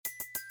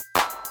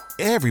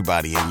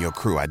Everybody in your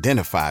crew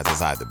identifies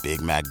as either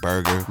Big Mac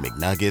Burger,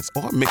 McNuggets,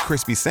 or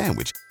McCrispy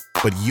Sandwich.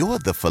 But you're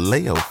the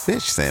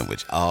Filet-O-Fish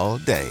Sandwich all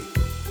day.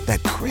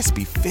 That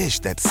crispy fish,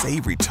 that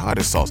savory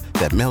tartar sauce,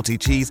 that melty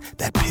cheese,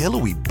 that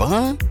pillowy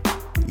bun.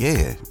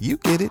 Yeah, you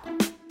get it.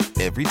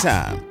 Every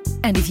time.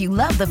 And if you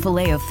love the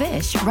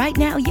Filet-O-Fish, right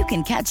now you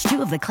can catch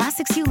two of the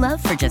classics you love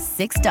for just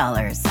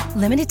 $6.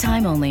 Limited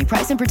time only.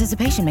 Price and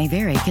participation may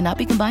vary. Cannot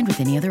be combined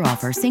with any other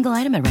offer. Single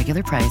item at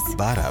regular price.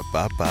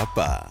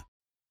 Ba-da-ba-ba-ba.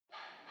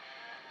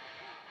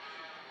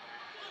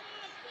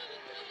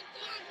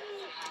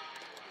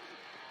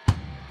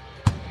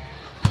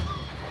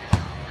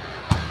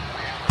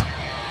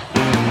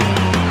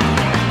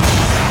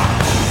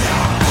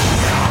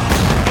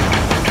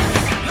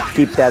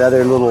 Keep that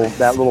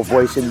little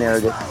voice in there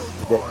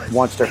that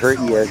wants to hurt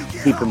you.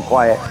 Keep him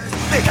quiet.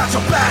 They got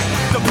your back,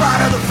 the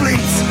pride of the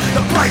fleets,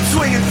 the bright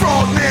swinging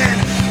frogmen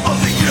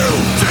of the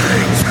UTT.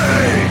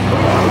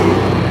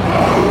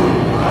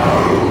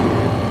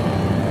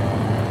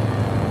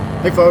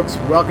 Hey folks,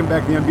 welcome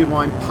back to the Unbeatable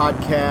Line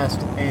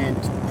podcast and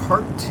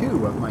part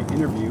 2 of my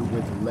interview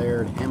with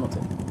Laird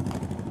Hamilton.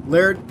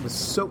 Laird was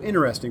so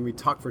interesting, we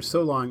talked for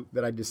so long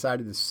that I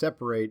decided to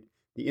separate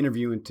the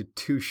interview into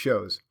 2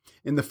 shows.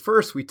 In the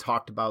first, we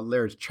talked about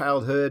Laird's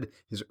childhood,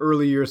 his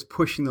early years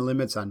pushing the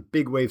limits on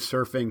big wave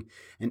surfing,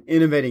 and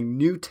innovating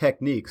new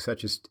techniques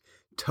such as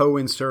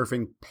tow-in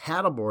surfing,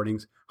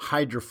 paddleboardings,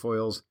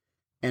 hydrofoils,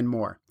 and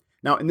more.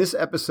 Now, in this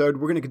episode,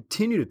 we're going to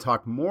continue to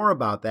talk more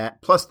about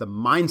that, plus the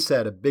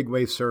mindset of big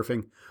wave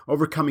surfing,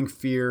 overcoming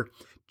fear,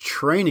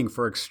 training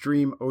for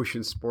extreme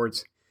ocean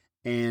sports,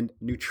 and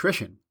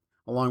nutrition,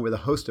 along with a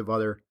host of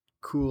other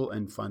cool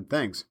and fun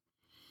things.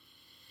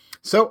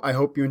 So I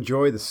hope you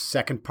enjoy the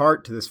second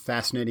part to this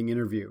fascinating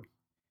interview.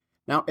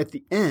 Now, at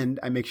the end,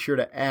 I make sure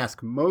to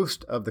ask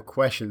most of the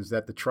questions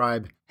that the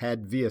tribe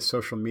had via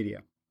social media.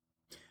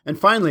 And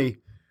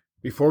finally,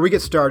 before we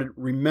get started,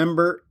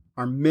 remember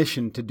our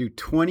mission to do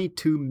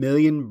 22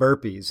 million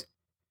burpees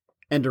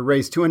and to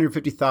raise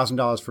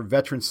 $250,000 for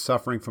veterans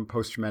suffering from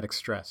post-traumatic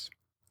stress.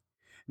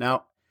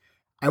 Now,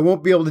 I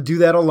won't be able to do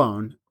that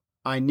alone.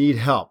 I need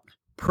help.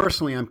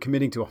 Personally, I'm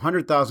committing to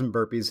 100,000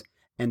 burpees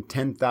and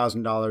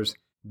 $10,000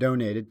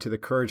 donated to the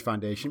Courage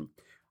Foundation.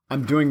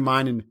 I'm doing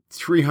mine in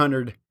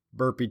 300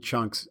 burpee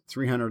chunks,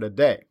 300 a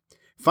day.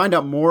 Find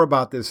out more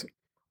about this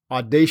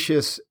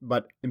audacious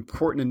but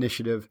important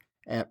initiative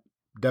at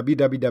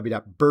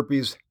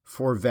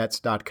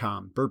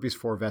www.burpeesforvets.com,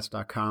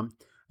 burpeesforvets.com.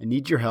 I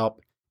need your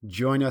help.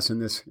 Join us in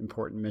this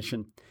important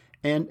mission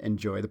and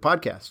enjoy the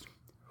podcast.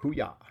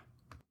 Hoo-yah.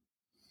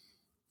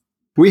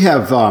 We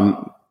have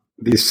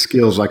these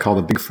skills I call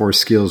the Big Four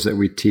skills that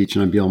we teach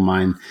in Unbeatable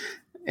Mind.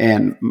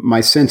 And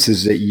my sense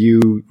is that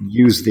you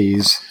use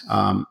these.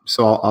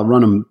 So I'll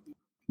run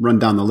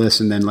down the list,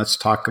 and then let's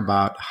talk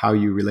about how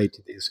you relate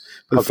to these.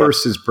 But the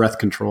first is breath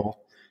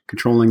control,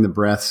 controlling the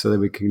breath so that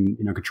we can,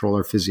 control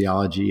our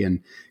physiology and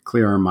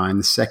clear our mind.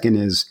 The second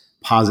is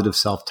positive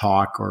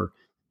self-talk or,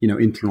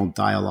 internal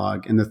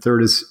dialogue. And the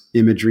third is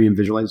imagery and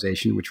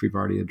visualization, which we've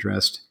already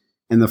addressed.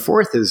 And the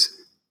fourth is,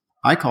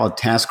 I call it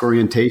task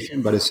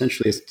orientation, but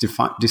essentially it's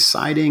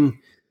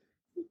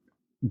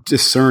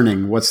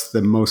discerning what's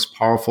the most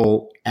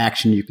powerful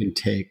action you can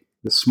take,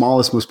 the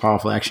smallest, most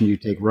powerful action you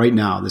take right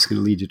now that's going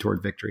to lead you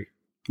toward victory.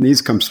 And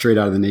these come straight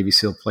out of the Navy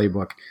SEAL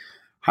playbook.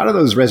 How do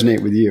those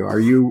resonate with you? Are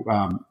you,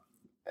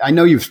 I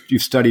know you've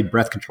studied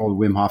breath control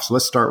with Wim Hof, so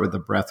let's start with the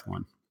breath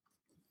one.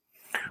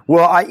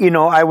 Well,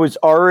 I was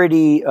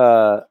already,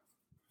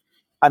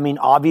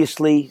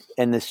 obviously,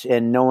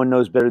 and no one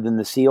knows better than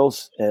the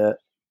SEALs.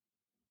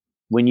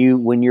 When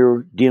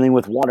you're dealing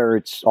with water,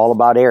 it's all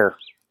about air.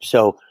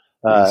 So,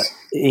 Yes.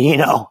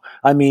 and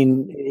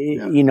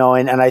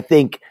I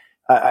think,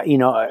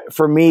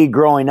 for me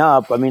growing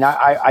up,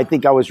 I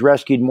think I was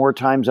rescued more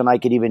times than I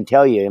could even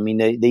tell you.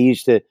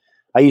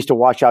 I used to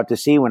wash out to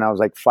sea when I was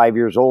like 5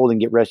 years old and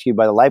get rescued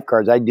by the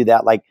lifeguards. I'd do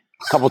that like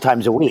a couple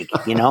times a week,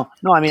 No,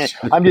 I'm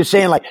just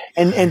saying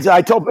and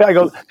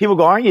people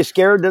go, aren't you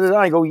scared?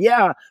 I go,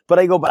 yeah, but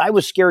I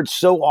was scared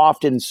so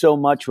often, so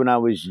much when I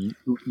was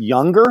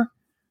younger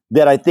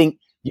that I think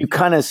you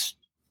kind of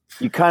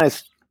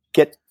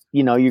get,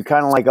 you're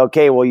kind of like,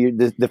 okay, well,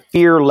 the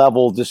fear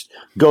level just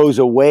goes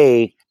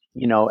away,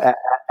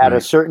 at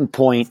a certain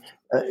point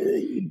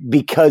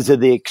because of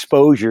the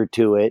exposure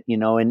to it,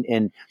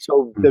 and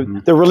so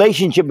the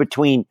relationship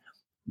between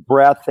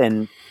breath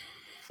and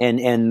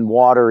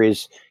water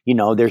is,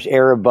 there's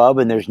air above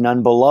and there's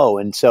none below.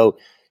 And so,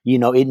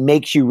 it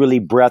makes you really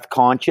breath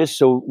conscious.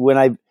 So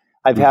when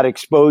I've had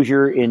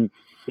exposure in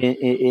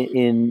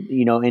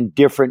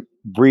different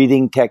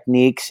breathing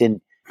techniques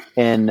and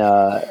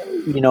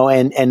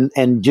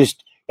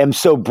just am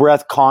so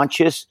breath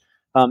conscious.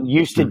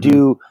 Used to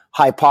do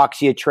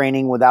hypoxia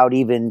training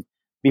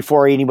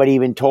before anybody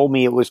even told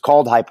me it was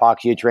called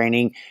hypoxia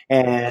training,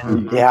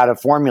 and they had a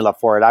formula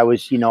for it. I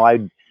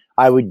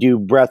would do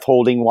breath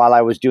holding while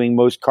I was doing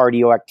most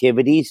cardio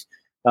activities,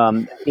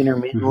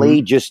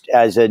 intermittently, just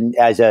as a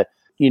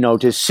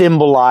to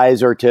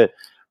symbolize or to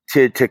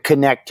to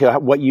connect to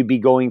what you'd be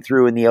going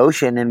through in the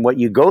ocean and what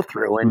you go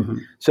through.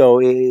 And so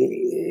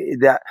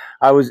that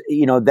I was,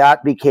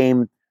 that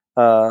became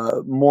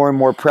more and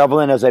more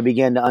prevalent as I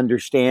began to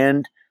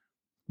understand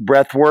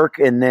breath work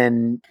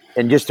and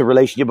just the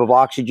relationship of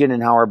oxygen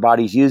and how our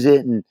bodies use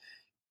it. And,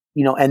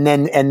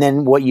 and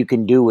then what you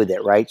can do with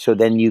it. Right. So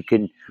then you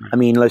can,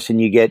 listen,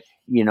 you get,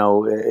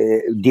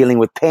 dealing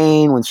with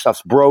pain when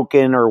stuff's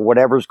broken or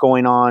whatever's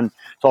going on.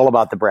 It's all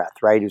about the breath,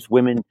 right? As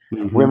women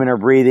are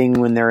breathing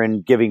when they're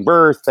giving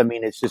birth.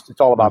 It's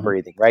all about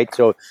breathing, right?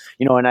 So,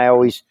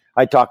 and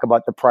I talk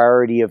about the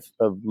priority of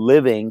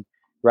living,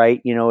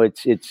 right?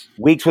 It's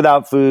weeks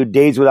without food,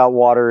 days without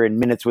water, and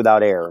minutes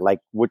without air. Like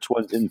which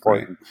one's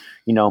important?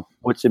 Right.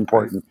 What's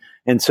important?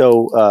 Right. And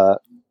so,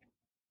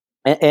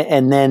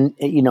 and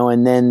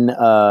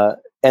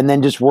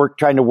then just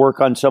trying to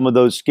work on some of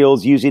those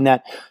skills, using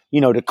that,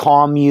 to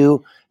calm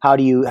you. How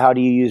do you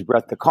use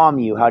breath to calm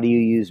you? How do you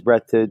use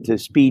breath to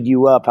speed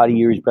you up? How do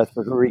you use breath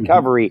for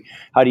recovery?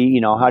 How do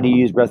you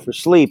use breath for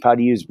sleep? How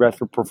do you use breath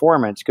for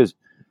performance? Because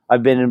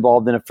I've been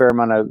involved in a fair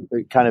amount of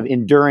kind of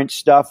endurance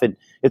stuff, and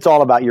it's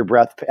all about your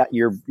breath,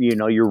 your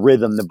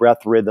rhythm, the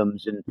breath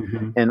rhythms,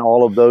 and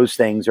all of those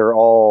things are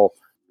all,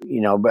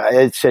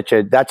 but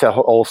that's a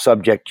whole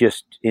subject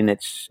just in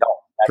itself.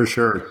 For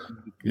sure.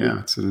 Yeah,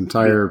 it's an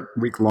entire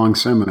week-long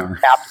seminar.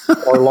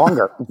 Or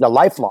longer, a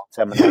lifelong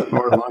seminar.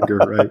 Or longer,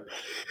 right.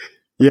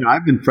 Yeah,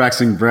 I've been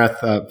practicing breath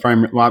for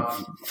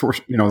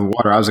the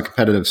water. I was a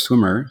competitive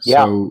swimmer.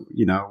 Yeah. So,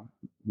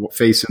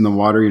 face in the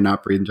water, you're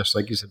not breathing, just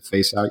like you said,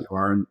 face out you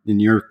are,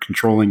 and you're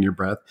controlling your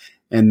breath.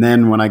 And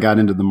then when I got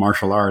into the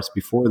martial arts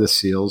before the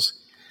SEALs,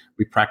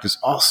 we practiced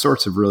all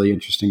sorts of really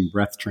interesting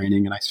breath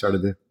training, and I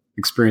started to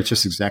experience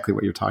just exactly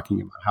what you're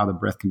talking about, how the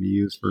breath can be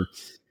used for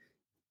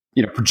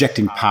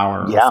projecting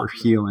power, or for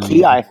healing,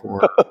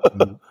 for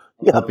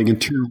helping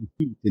internal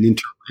heat and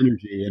internal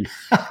energy. And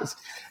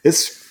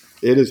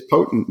it is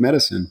potent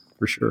medicine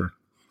for sure.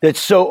 That's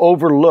so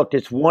overlooked.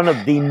 It's one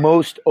of the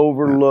most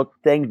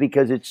overlooked things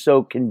because it's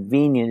so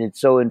convenient.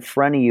 It's so in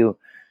front of you.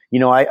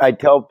 I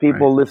tell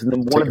people, listen,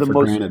 one of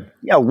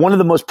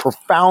the most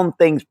profound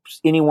things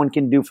anyone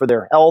can do for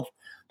their health,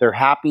 their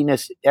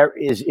happiness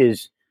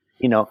is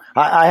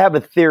I have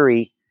a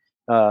theory,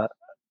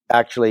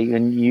 actually,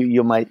 and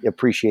you might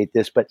appreciate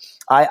this, but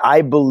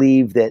I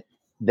believe that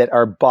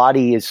our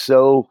body is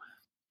so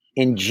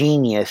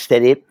ingenious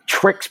that it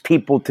tricks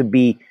people to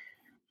be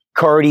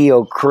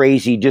cardio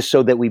crazy just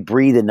so that we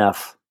breathe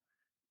enough.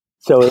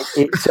 So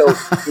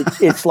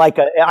it's like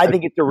I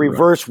think it's a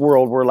reverse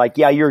world where like,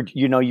 yeah, you're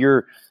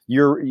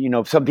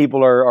some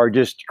people are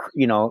just,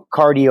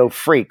 cardio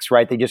freaks,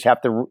 right? They just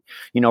have to,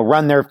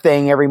 run their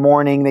thing every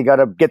morning. They got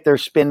to get their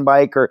spin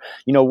bike or,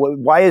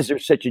 why is there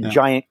such a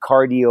giant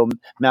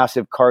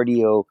massive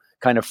cardio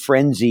kind of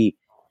frenzy,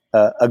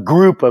 a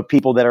group of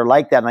people that are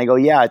like that? And I go,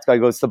 yeah, it's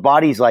the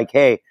body's like,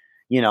 hey,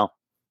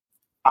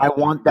 I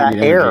want that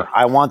air.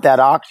 I want that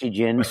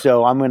oxygen. Right.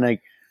 So I'm going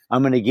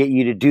to get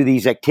you to do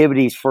these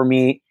activities for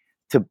me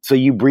so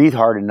you breathe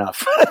hard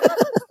enough.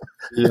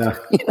 Yeah.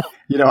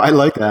 I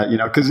like that,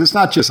 because it's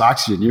not just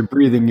oxygen. You're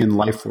breathing in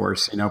life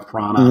force,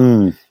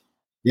 prana.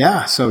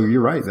 Yeah. So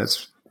you're right. We're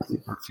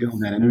feeling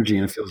that energy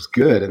and it feels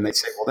good. And they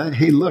say, well,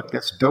 hey, look,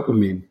 that's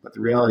dopamine. But the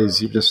reality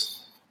is you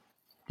just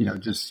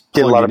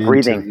did a lot of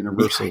breathing.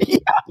 Universal.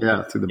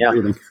 Through the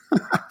breathing.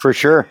 For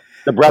sure.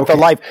 The breath of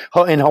life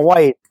in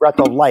Hawaii, breath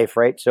of life,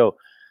 right? So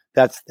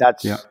that's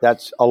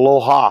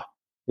aloha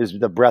is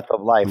the breath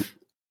of life.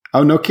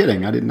 Oh, no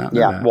kidding. I did not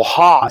know that. Well,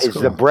 that's is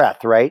cool. The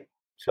breath, right?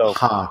 So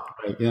ha,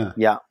 right, yeah.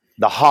 Yeah.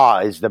 The ha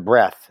is the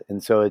breath.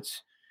 And so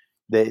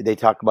they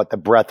talk about the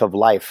breath of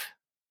life.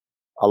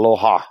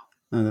 Aloha.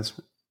 Oh, that's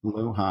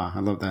aloha. I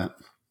love that.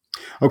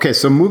 Okay.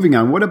 So moving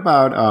on, what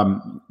about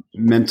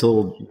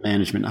mental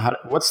management?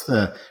 What's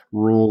the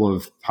role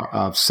of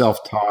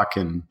self-talk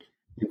and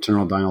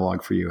internal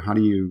dialogue for you? How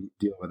do you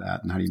deal with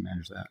that, and how do you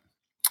manage that?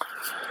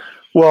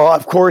 Well,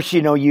 of course,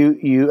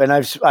 you and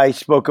I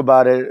spoke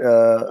about it,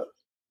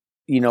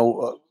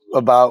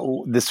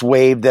 about this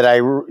wave that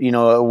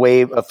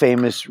a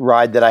famous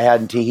ride that I had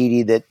in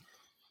Tahiti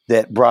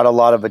that brought a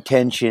lot of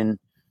attention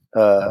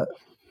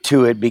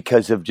to it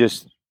because of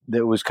just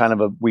that was kind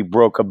of we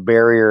broke a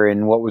barrier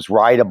in what was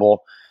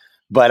rideable.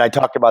 But I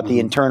talked about the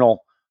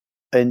internal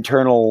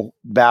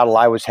battle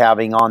I was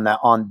having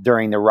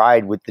during the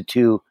ride with the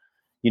two,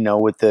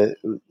 with the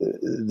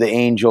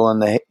angel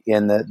and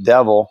the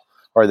devil,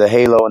 or the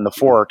halo and the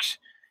forks.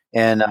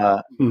 And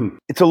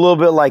it's a little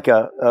bit like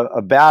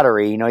a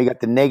battery. You got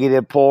the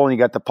negative pole and you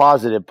got the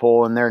positive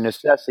pole, and their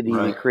necessity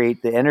to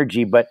create the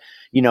energy. But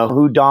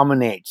who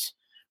dominates,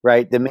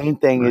 right? The main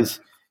thing is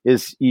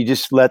you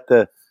just let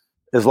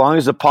as long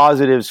as the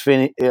positive's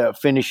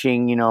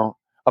finishing,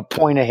 a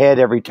point ahead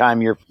every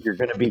time, you're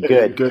going to be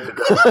good.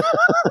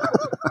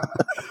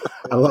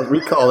 We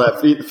call that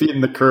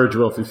feeding the courage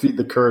wolf. If you feed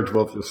the courage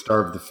wolf, you'll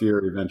starve the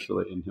fear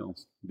eventually, and he'll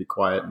be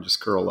quiet and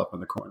just curl up in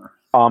the corner.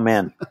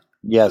 Amen.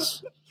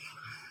 Yes.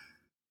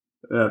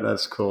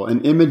 That's cool.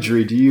 And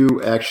imagery, do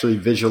you actually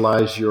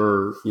visualize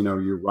your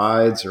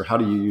rides, or how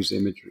do you use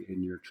imagery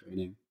in your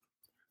training?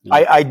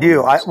 I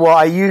do.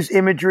 I use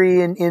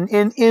imagery in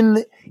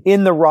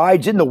the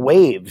rides, in the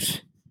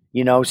waves,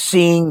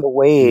 seeing the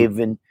wave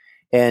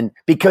and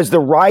because the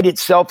ride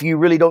itself, you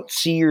really don't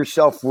see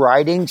yourself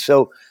riding.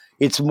 So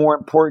it's more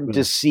important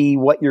to see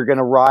what you're going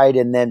to ride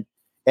and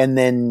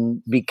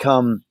then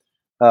become,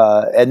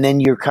 and then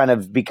you're kind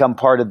of become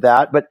part of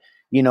that. But,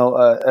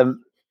 and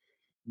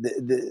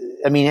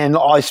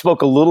I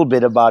spoke a little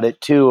bit about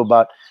it too,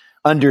 about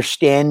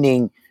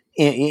understanding,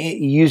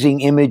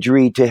 using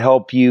imagery to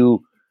help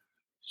you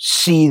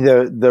see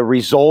the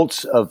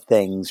results of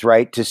things,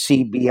 right? To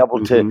be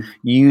able to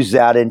use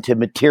that and to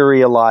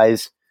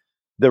materialize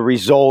the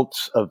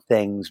results of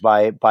things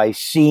by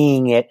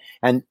seeing it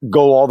and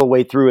go all the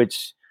way through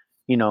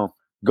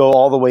go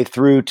all the way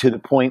through to the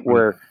point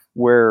where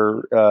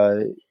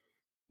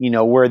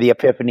the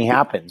epiphany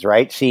happens,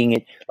 right? Seeing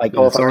it like,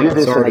 it's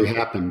already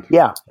happened.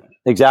 Yeah,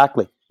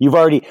 exactly. You've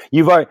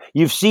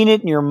seen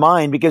it in your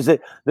mind, because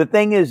the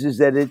thing is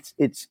that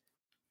it's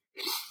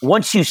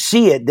once you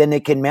see it, then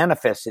it can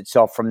manifest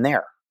itself from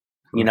there.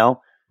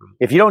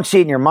 If you don't see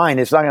it in your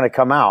mind, it's not going to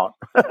come out.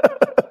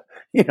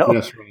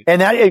 That's right. And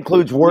that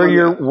includes where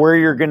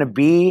you're going to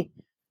be,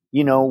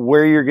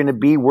 where you're going to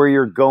be, where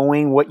you're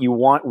going, what you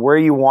want, where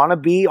you want to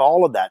be,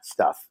 all of that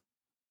stuff.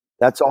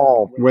 That's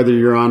all. Whether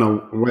you're on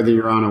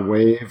a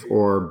wave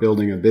or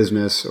building a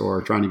business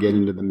or trying to get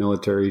into the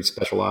military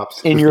special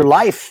ops in your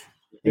life,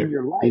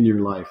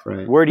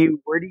 right? Where do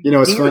you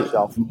see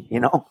yourself?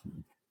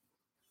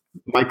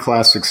 My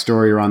classic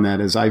story around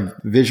that is I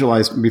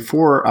visualized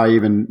before I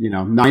even,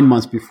 9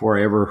 months before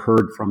I ever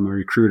heard from the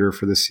recruiter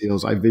for the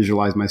SEALs, I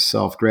visualized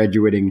myself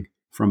graduating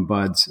from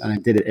BUDS, and I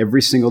did it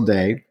every single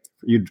day.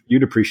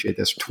 You'd appreciate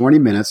this. 20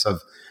 minutes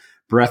of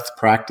breath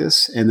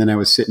practice, and then I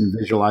would sit and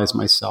visualize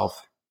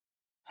myself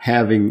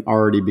having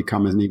already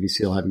become a Navy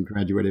SEAL, having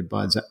graduated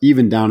BUDS,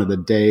 even down to the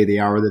day, the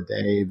hour of the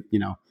day,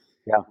 the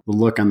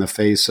look on the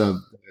face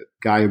of the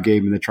guy who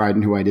gave me the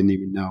trident, who I didn't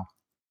even know.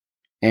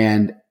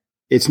 And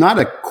it's not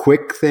a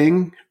quick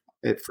thing.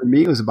 For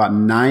me, it was about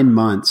 9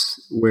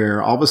 months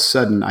where all of a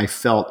sudden I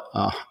felt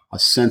a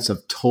sense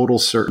of total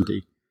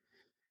certainty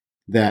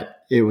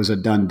that it was a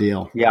done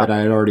deal, that I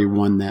had already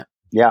won that.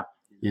 Yeah.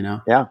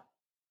 Yeah.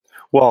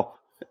 Well,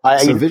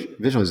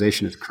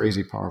 visualization is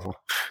crazy powerful.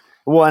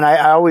 Well, and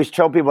I always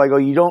tell people, I go,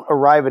 you don't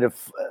arrive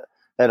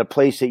at a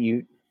place that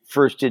you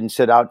first didn't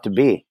set out to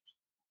be,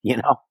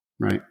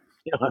 Right.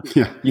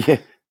 Yeah.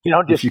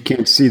 If you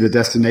can't see the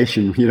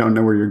destination, you don't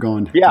know where you're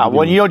going. Yeah.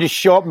 Well, you don't just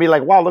show up and be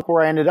like, wow, look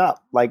where I ended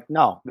up. Like,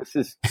 no, this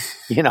is,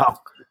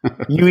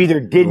 you either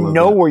didn't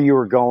know where you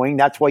were going.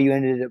 That's why you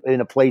ended up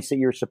in a place that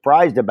you're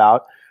surprised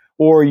about,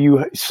 or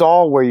you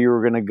saw where you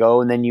were going to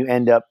go. And then you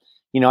end up,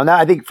 and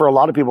I think for a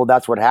lot of people,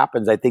 that's what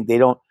happens. I think they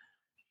don't,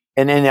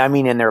 and then,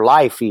 in their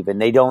life, even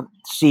they don't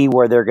see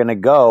where they're going to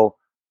go.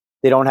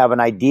 They don't have an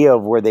idea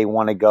of where they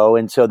want to go.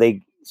 And so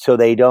they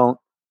don't.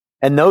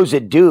 And those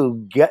that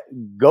do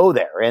go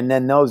there, and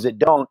then those that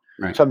don't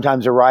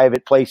sometimes arrive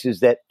at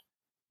places that,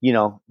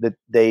 that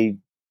they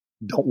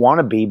don't want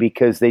to be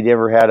because they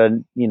never had a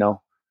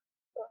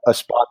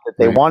spot that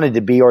they wanted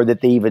to be or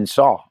that they even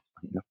saw.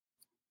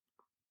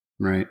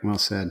 Right. Well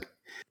said.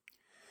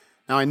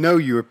 Now, I know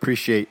you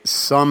appreciate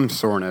some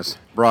soreness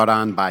brought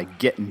on by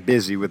getting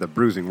busy with a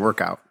bruising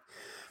workout,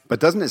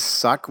 but doesn't it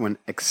suck when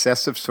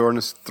excessive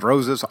soreness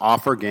throws us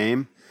off our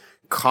game,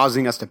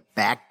 causing us to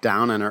back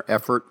down on our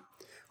effort,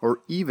 or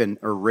even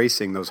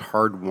erasing those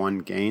hard-won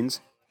gains?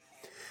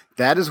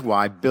 That is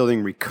why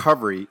building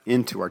recovery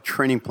into our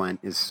training plan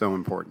is so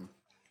important.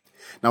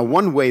 Now,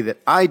 one way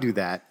that I do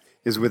that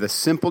is with a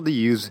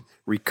simple-to-use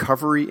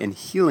recovery and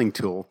healing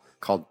tool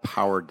called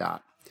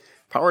PowerDot.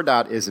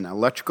 PowerDot is an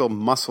electrical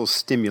muscle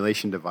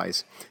stimulation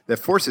device that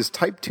forces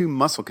type 2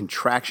 muscle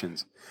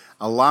contractions,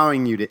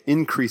 allowing you to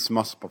increase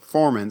muscle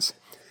performance,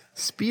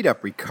 speed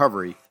up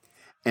recovery,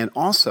 and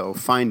also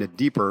find a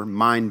deeper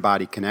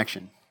mind-body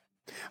connection.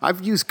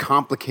 I've used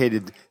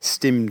complicated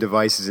stim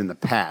devices in the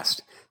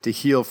past to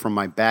heal from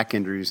my back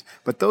injuries,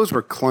 but those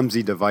were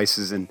clumsy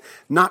devices and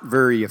not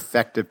very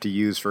effective to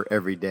use for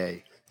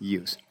everyday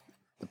use.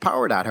 The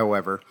PowerDot,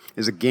 however,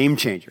 is a game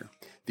changer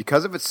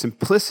because of its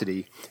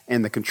simplicity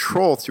and the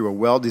control through a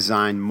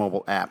well-designed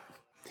mobile app.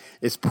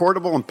 It's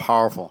portable and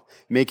powerful,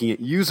 making it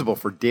usable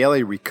for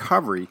daily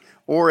recovery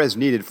or as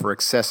needed for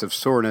excessive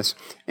soreness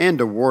and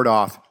to ward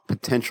off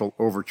potential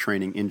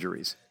overtraining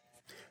injuries.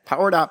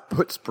 PowerDot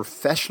puts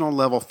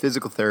professional-level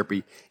physical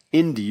therapy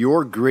into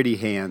your gritty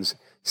hands,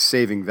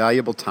 saving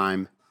valuable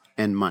time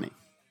and money.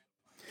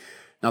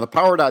 Now, the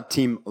PowerDot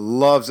team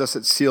loves us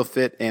at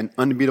SealFit and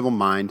Unbeatable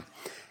Mind,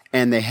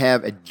 and they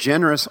have a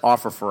generous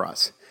offer for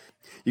us.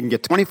 You can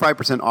get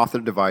 25% off their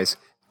device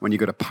when you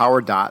go to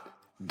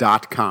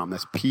powerdot.com.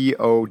 That's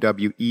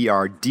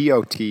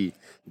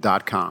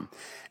POWERDOT.com.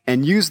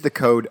 And use the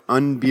code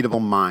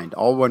UnbeatableMind,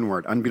 all one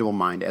word,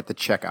 UnbeatableMind, at the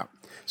checkout.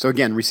 So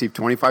again, receive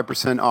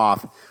 25%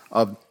 off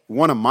of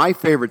one of my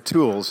favorite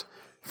tools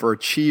for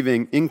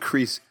achieving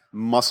increased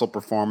muscle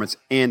performance,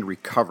 and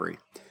recovery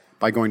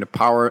by going to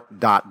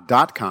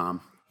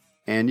power.com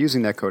and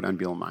using that code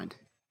UNBEAUTIFULMIND.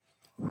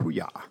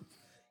 Hoo-yah.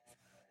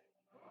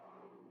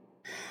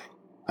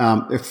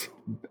 If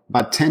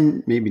about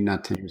 10, maybe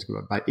not 10 years ago,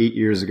 about 8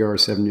 years ago or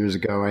 7 years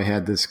ago, I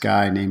had this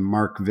guy named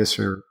Mark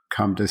Visser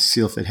come to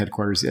SealFit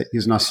headquarters.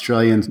 He's an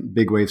Australian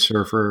big wave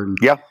surfer. And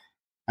Yeah.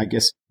 I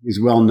guess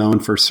he's well known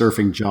for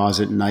surfing Jaws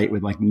at night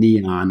with like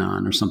neon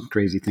on or some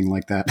crazy thing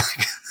like that.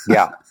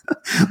 Yeah.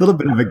 A little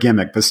bit of a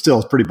gimmick, but still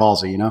it's pretty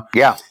ballsy, you know?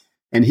 Yeah.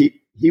 And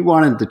he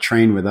wanted to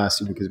train with us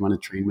because he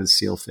wanted to train with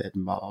SealFit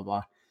and blah, blah,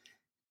 blah.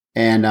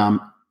 And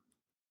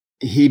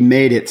he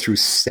made it through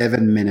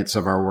 7 minutes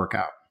of our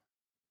workout.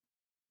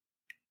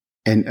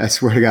 And I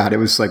swear to God, it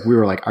was like, we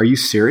were like, are you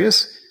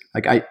serious?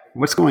 Like,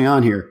 what's going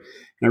on here?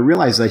 And I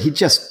realized that he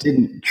just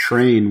didn't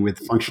train with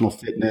functional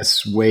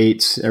fitness,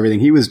 weights, everything.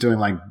 He was doing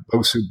like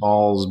BOSU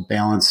balls,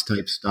 balance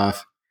type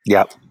stuff.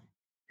 Yeah.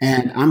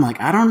 And I'm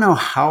like, I don't know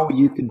how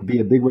you could be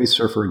a big wave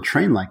surfer and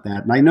train like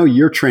that. And I know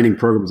your training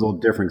program is a little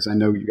different because I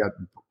know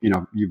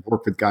you've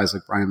worked with guys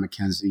like Brian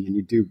McKenzie and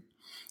you do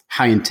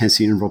high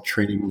intensity interval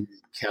training with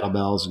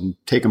kettlebells and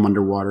take them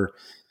underwater.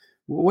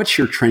 What's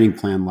your training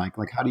plan like?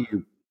 Like, how do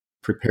you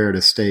prepare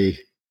to stay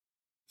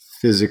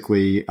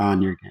physically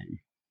on your game?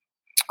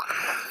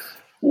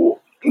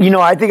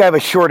 I think I have a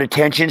short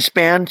attention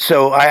span,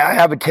 so I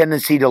have a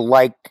tendency to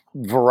like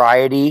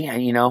variety,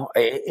 and and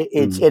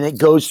it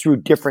goes through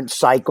different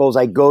cycles.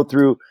 I go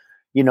through,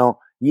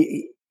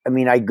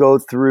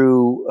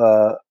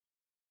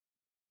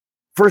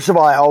 first of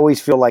all, I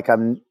always feel like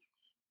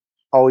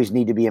always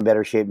need to be in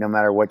better shape, no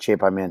matter what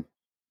shape I'm in.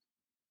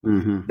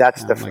 Mm-hmm.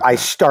 I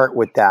start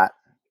with that.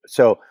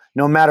 So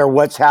no matter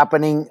what's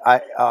happening,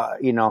 I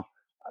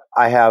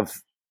have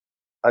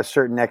a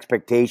certain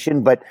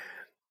expectation, but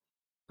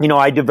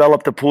I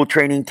developed a pool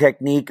training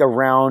technique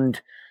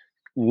around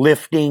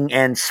lifting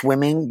and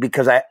swimming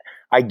because I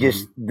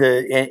just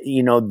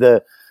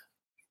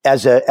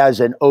as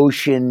an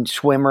ocean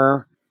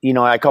swimmer,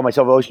 I call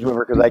myself an ocean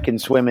swimmer because I can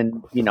swim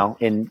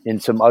in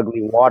some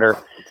ugly water.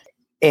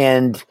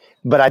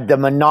 But the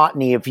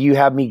monotony, if you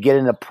have me get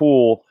in a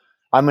pool,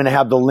 I'm going to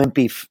have the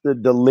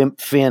limp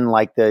fin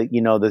like the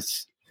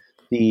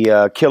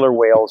killer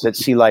whales at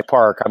Sea Life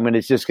Park.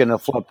 Just going to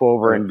flip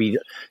over and be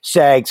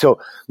sagged. So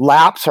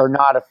laps are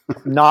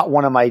not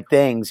one of my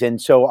things.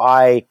 And so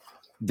I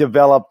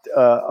developed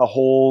a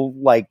whole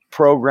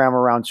program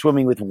around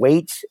swimming with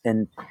weights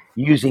and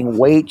using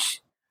weights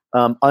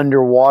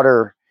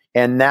underwater.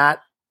 And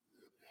that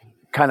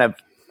kind of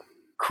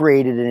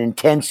created an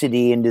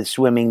intensity into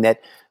swimming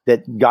that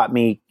got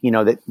me,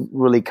 that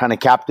really kind of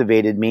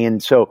captivated me.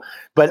 And so,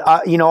 but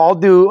I'll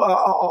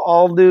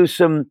do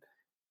some,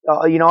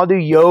 I'll do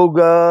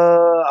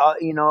yoga,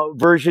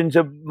 versions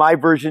of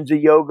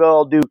yoga.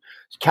 I'll do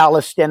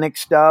calisthenic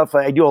stuff.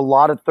 I do a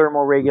lot of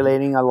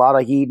thermoregulating, a lot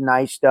of heat and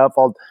ice stuff.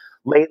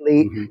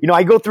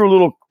 I go through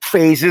little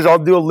phases. I'll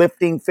do a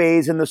lifting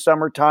phase in the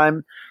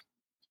summertime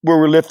where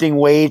we're lifting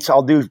weights.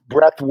 I'll do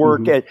breath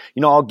work.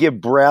 I'll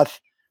give breath,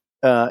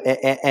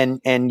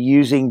 and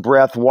using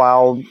breath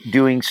while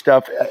doing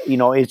stuff,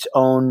 its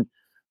own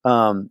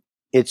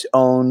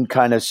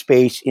kind of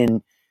space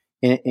in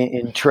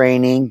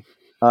training.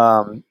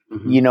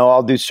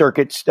 I'll do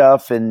circuit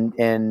stuff,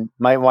 and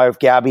my wife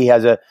Gabby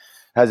has a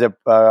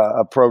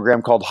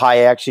program called High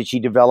X that she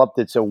developed.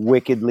 It's a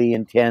wickedly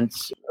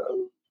intense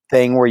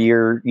thing where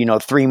you're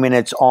 3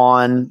 minutes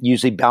on,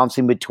 usually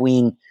bouncing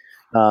between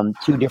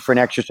two different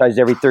exercises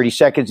every 30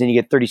 seconds, and you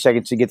get 30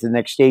 seconds to get to the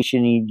next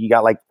station. You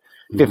got like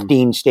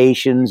 15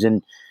 stations,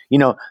 and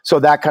so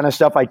that kind of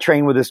stuff. I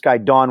train with this guy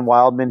Don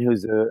Wildman, who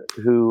is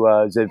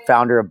the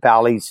founder of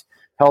Bally's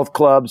Health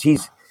Clubs.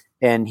 He's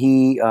a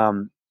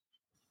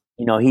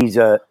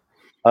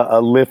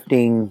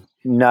lifting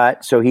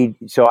nut. So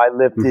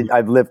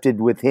I've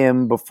lifted with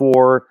him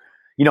before.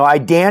 I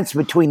dance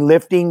between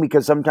lifting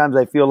because sometimes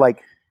I feel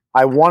like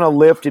I want to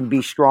lift and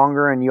be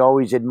stronger, and you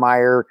always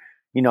admire,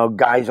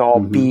 guys all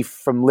beef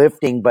from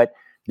lifting. But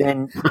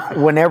then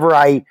whenever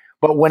I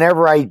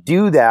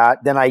do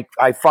that, then I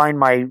find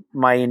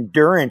my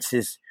endurance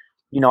is,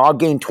 I'll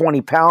gain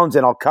 20 pounds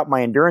and I'll cut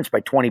my endurance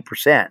by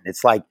 20%.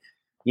 It's like,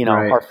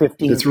 right. Or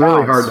 15 It's pounds.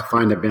 really hard to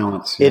find a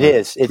balance. It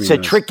is. It's a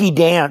tricky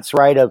dance,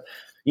 right? Of,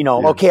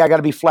 okay, I got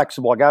to be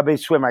flexible. I got to be a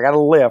swimmer. I got to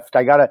lift.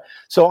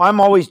 So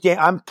I'm always,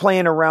 I'm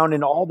playing around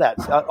in all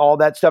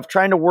that stuff,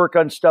 trying to work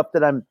on stuff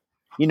that I'm,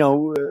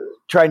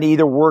 trying to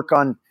either work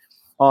on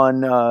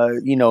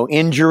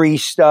injury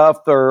stuff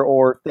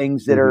or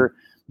things that are,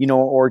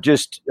 or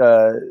just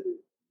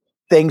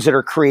things that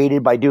are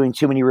created by doing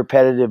too many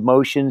repetitive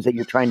motions that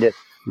you're trying to,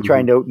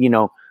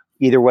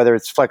 either whether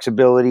it's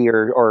flexibility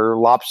or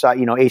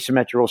lopsided,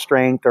 asymmetrical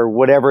strength or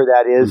whatever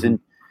that is.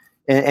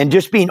 And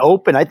just being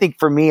open. I think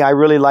for me, I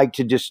really like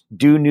to just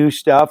do new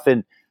stuff.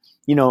 And,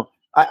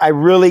 I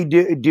really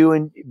do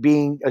in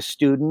being a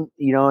student,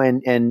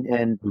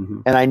 and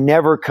I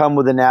never come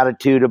with an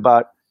attitude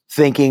about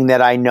thinking that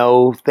I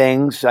know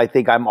things. I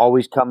think I'm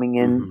always coming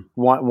in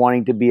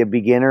wanting to be a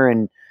beginner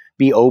and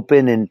be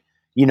open. And,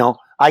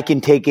 I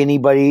can take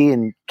anybody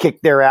and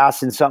kick their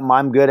ass in something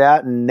I'm good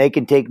at, and they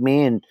can take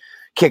me and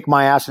kick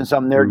my ass in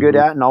something they're good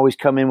at, and always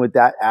come in with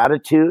that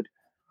attitude.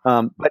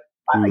 But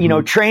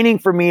training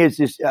for me is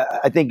just,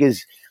 I think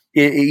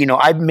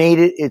I've made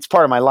it. It's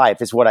part of my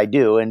life. It's what I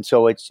do. And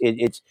so it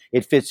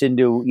fits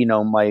into,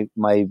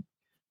 my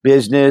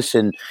business.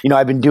 And,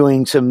 I've been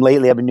doing some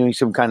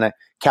kind of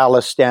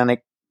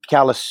calisthenic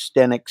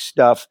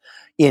stuff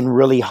in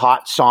really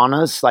hot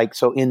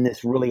saunas, in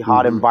this really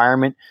hot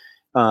environment,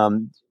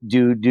 push-ups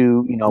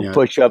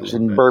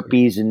and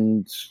burpees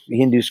and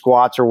Hindu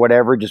squats or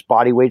whatever, just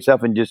body weight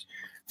stuff, and just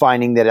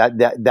finding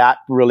that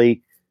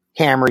really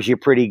hammers you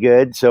pretty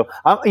good. So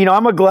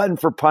I'm a glutton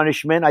for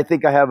punishment. I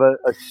think I have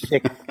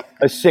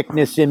a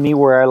sickness in me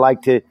where I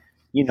like to,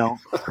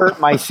 hurt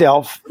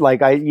myself.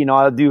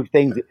 I'll do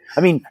things.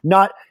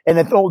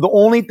 The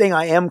only thing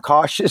I am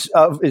cautious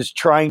of is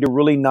trying to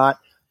really not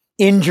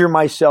injure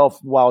myself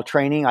while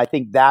training. I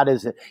think that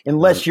is,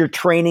 unless your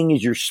training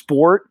is your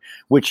sport,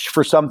 which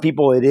for some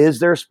people it is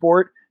their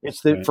sport.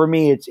 For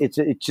me, it's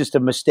just a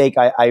mistake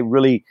I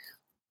really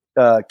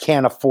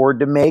can't afford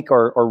to make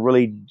or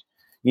really,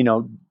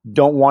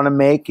 don't want to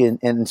make.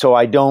 And so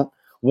I don't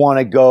want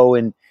to go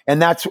and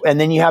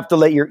then you have to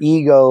let your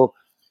ego,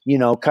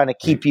 kind of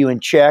keep you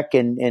in check.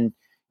 And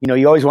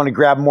you always want to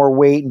grab more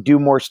weight and do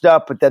more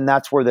stuff, but then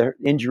that's where the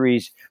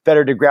injuries.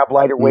 Better to grab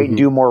lighter weight and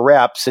do more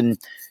reps and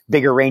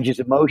bigger ranges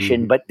of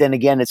motion. But then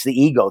again, it's the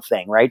ego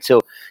thing, right?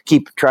 So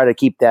try to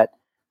keep that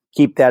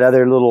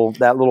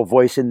little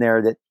voice in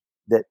there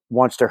that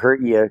wants to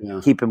hurt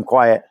you. Keep him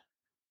quiet.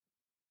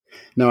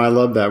 No, I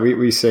love that.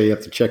 We say you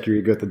have to check your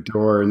ego at the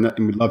door, and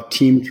we love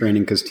team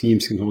training because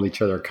teams can hold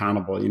each other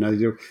accountable. An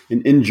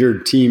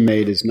injured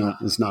teammate is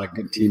not a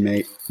good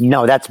teammate.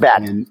 No, that's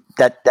bad. And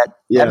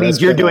that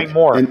means you're doing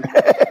more.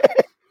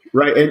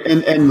 Right.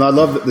 And I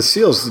love that the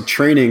SEALs, the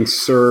training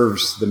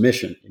serves the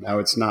mission.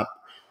 It's not,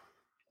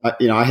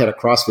 I had a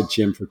CrossFit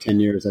gym for 10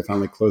 years. I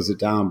finally closed it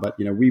down, but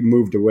we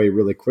moved away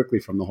really quickly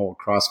from the whole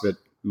CrossFit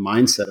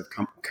mindset of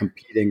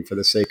competing for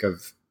the sake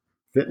of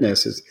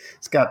fitness.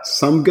 It's got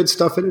some good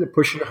stuff in it to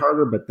push you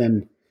harder, but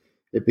then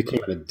it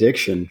became an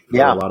addiction for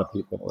a lot of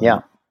people.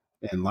 And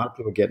a lot of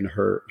people getting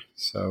hurt.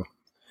 So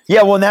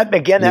that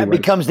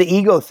becomes the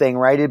ego thing,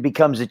 right? It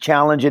becomes a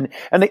challenge. And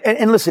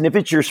listen, if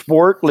it's your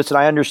sport,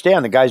 I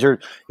understand the guys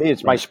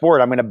it's my sport.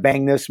 I'm going to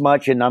bang this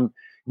much and I'm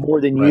more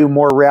than you,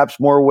 more reps,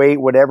 more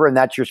weight, whatever. And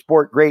that's your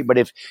sport. Great. But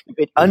if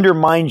it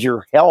undermines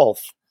your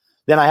health,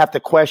 then I have to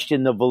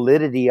question the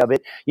validity of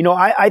it.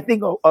 I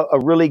think a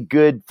really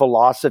good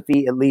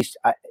philosophy, at least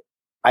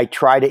I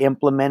try to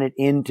implement it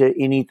into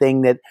any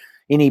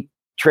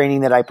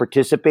training that I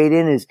participate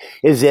in is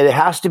that it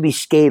has to be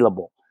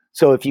scalable.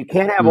 So if you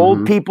can't have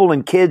old people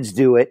and kids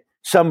do it,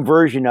 some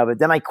version of it,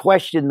 then I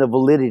question the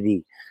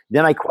validity.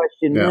 Then I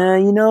question,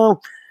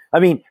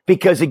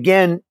 because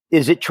again,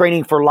 is it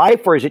training for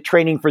life or is it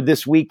training for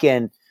this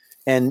weekend?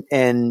 And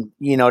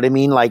you know what I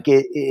mean?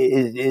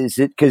 Is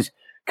it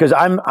because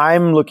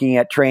I'm looking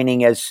at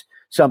training as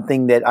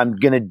something that I'm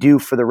going to do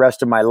for the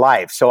rest of my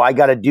life. So I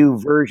got to do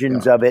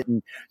versions of it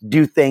and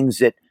do things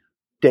that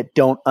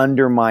don't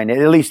undermine it.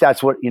 At least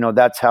that's what,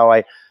 that's how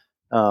I,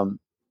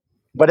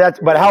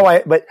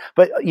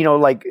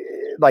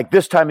 like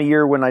this time of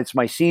year when it's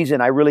my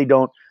season, I really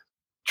don't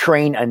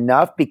train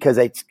enough because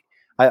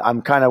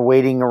I'm kind of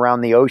waiting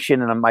around the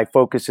ocean and my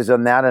focus is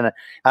on that. And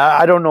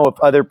I don't know if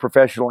other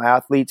professional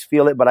athletes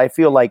feel it, but I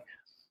feel like,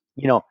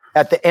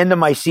 at the end of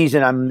my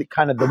season, I'm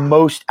kind of the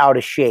most out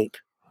of shape,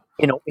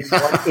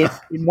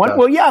 because in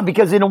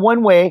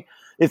one way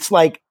it's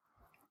like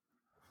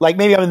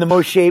maybe I'm in the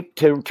most shape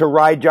to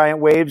ride giant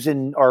waves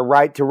or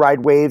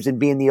ride waves and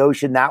be in the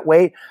ocean that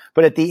way.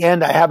 But at the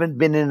end, I haven't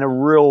been in a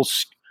real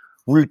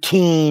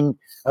routine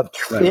of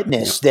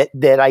fitness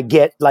that I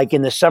get like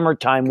in the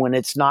summertime when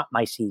it's not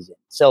my season.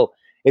 So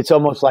it's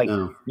almost like,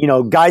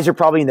 guys are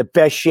probably in the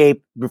best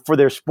shape for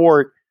their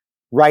sport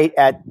right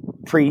at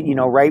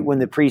right when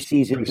the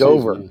preseason's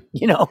over,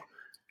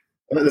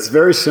 It's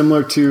very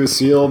similar to a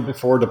SEAL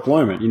before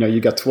deployment. You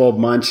got 12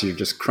 months, you're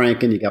just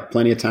cranking, you got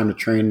plenty of time to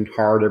train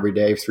hard every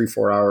day,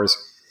 3-4 hours,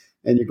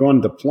 and you're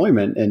going to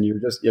deployment and you're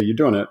just, you're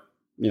doing it,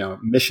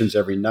 missions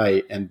every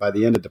night. And by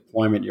the end of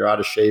deployment, you're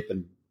out of shape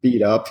and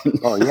beat up.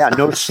 Oh yeah.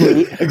 No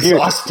sleep.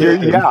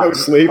 Exhausted. No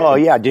sleep. Oh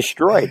yeah.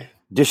 Destroyed.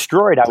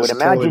 I would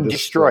imagine totally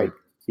destroyed.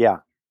 Yeah.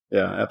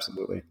 Yeah,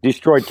 absolutely.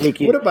 Destroyed.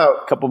 Take you what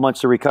about a couple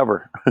months to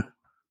recover.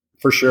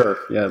 For sure.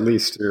 Yeah, at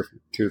least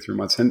 2 or 3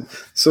 months. And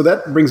so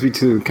that brings me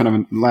to kind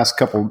of the last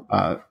couple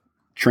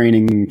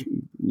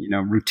training,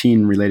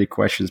 routine related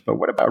questions. But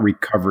what about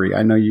recovery?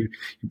 I know you're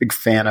a big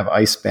fan of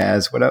ice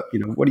baths. What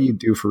do you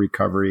do for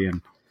recovery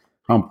and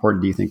how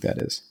important do you think that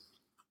is?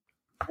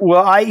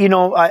 Well, I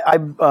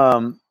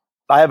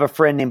have a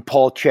friend named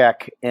Paul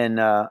Chek and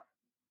I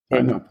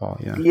know Paul,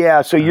 yeah.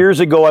 Yeah. So years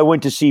ago I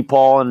went to see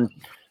Paul and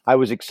I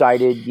was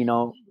excited,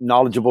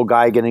 knowledgeable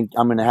guy. I'm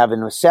going to have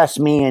him assess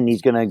me and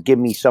he's going to give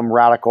me some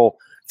radical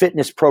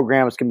fitness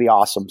program. It's going to be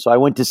awesome. So I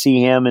went to see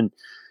him and,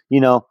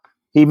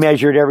 he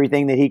measured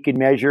everything that he could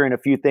measure and a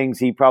few things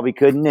he probably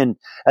couldn't. And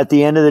at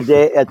the end of the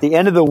day, at the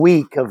end of the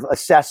week of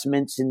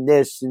assessments and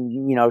this and,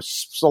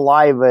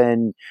 saliva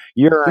and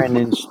urine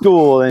and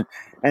stool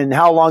and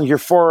how long's your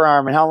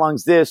forearm and how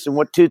long's this and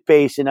what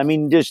toothpaste. And I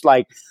mean, just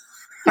like,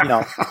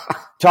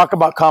 talk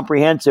about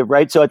comprehensive,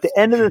 right? So at the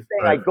end of the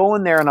thing, I go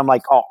in there and I'm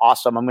like, oh,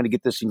 awesome. I'm going to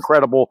get this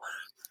incredible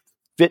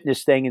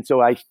fitness thing. And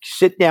so I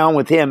sit down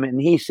with him and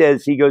he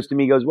goes to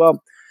me,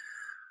 well,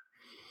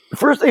 the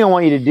first thing I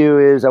want you to do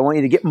is I want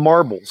you to get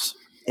marbles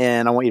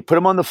and I want you to put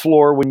them on the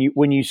floor when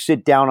you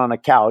sit down on a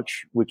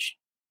couch, which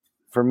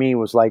for me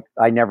was like,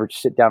 I never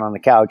sit down on the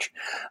couch.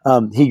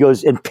 He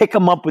goes, and pick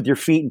them up with your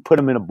feet and put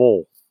them in a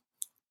bowl.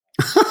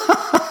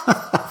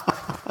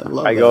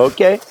 I go,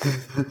 okay.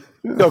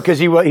 No, because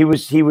he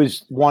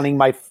was wanting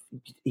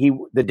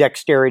the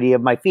dexterity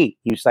of my feet.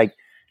 He was like,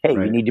 hey,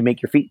 you need to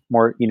make your feet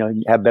more,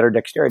 have better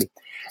dexterity.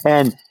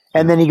 And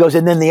then he goes,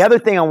 and then the other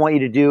thing I want you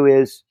to do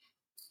is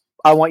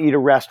I want you to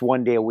rest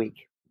 1 day a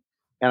week.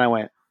 And I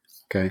went,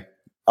 okay.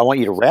 I want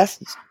you to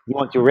rest? You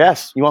want to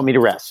rest? You want me to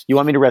rest? You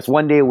want me to rest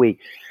 1 day a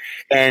week?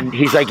 And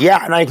he's like,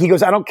 yeah. And he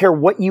goes, I don't care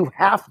what you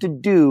have to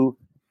do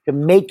to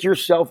make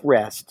yourself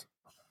rest.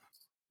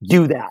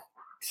 Do that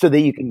so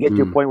that you can get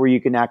to a point where you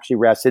can actually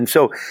rest. And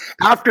so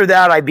after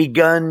that, I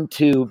begun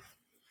to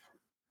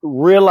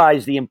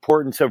realize the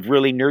importance of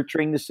really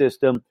nurturing the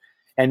system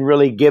and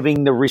really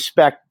giving the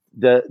respect,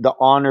 the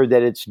honor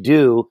that it's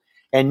due,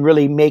 and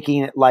really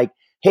making it like,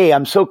 hey,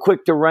 I'm so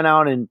quick to run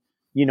out and,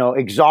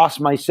 exhaust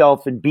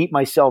myself and beat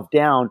myself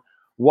down.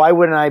 Why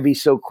wouldn't I be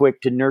so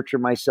quick to nurture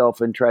myself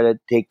and try to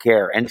take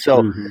care? And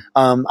so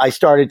I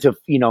started to,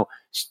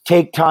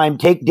 take time,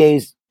 take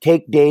days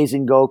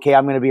and go, okay,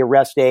 I'm going to be a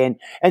rest day.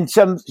 And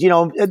some,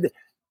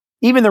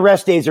 even the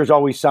rest days, there's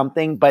always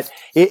something, but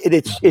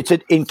it's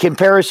in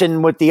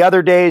comparison with the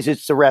other days,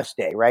 it's the rest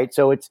day, right?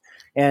 So it's,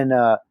 and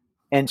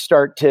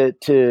start to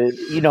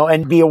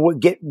and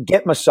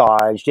get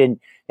massaged and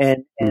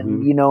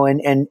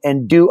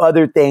do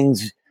other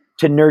things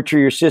to nurture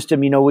your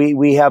system.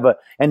 We have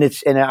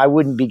and I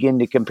wouldn't begin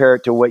to compare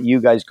it to what you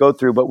guys go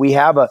through, but we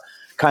have a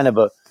kind of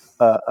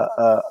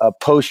a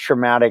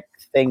post-traumatic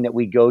thing that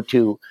we go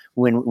to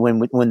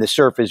when the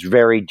surf is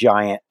very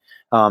giant,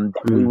 that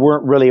we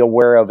weren't really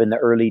aware of in the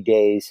early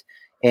days.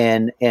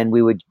 And it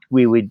would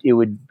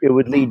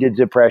lead to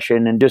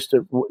depression and just,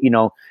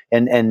 wow.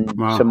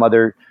 Some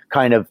other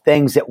kind of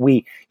things that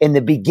in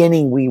the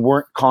beginning, we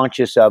weren't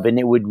conscious of. And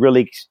it would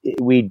really,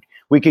 we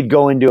could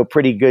go into a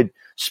pretty good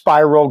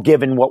spiral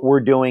given what we're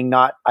doing.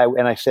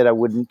 I said, I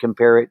wouldn't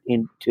compare it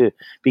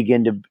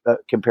begin to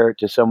compare it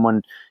to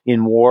someone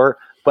in war,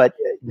 but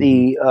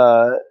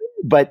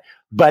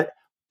but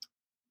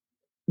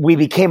we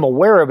became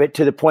aware of it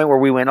to the point where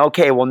we went,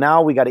 okay, well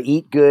now we got to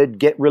eat good,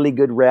 get really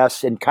good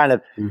rest, and kind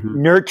of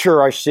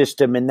nurture our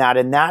system in that.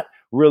 And that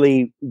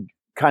really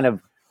kind of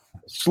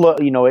slow,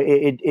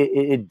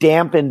 it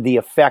dampened the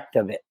effect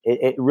of it.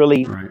 It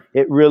really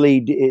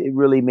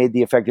made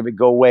the effect of it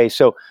go away.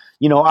 So,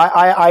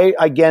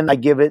 I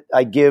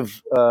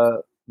give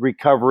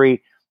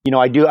recovery.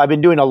 I've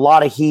been doing a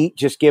lot of heat,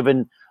 just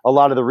given a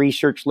lot of the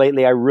research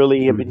lately. I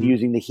really have been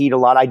using the heat a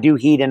lot. I do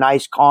heat and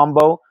ice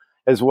combo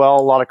as well,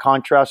 a lot of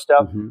contrast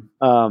stuff. Do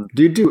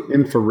you do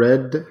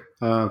infrared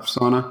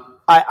sauna?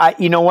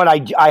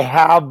 I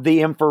have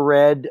the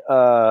infrared.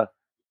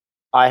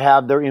 I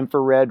have their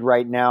infrared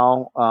right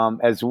now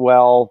as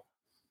well.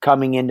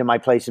 Coming into my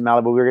place in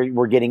Malibu,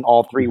 we're getting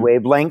all three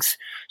wavelengths.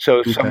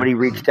 So somebody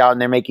reached out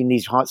and they're making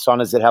these hot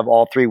saunas that have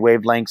all three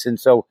wavelengths. And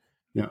so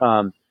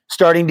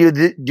starting to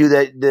do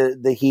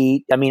the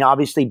heat. I mean,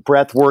 obviously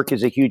breath work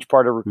is a huge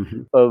part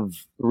of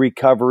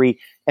recovery,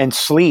 and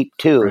sleep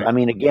too. Right. I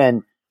mean,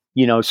 again,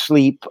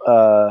 sleep.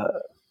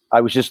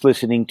 I was just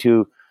listening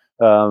to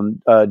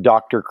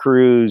Dr.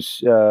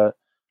 Cruz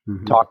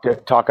talk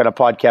on a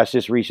podcast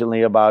just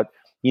recently about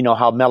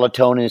how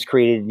melatonin is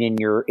created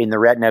in the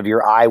retina of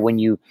your eye when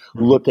you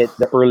look at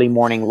the early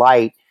morning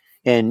light,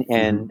 and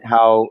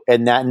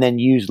then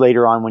use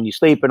later on when you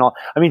sleep and all.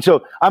 I mean,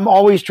 so I'm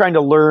always trying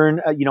to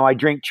learn. I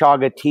drink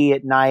chaga tea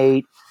at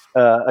night.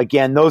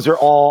 Again, those are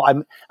all.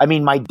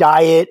 My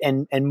diet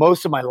and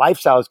most of my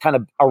lifestyle is kind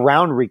of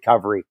around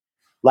recovery.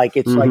 Like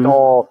it's like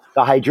all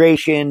the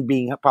hydration,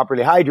 being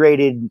properly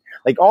hydrated,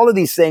 like all of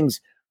these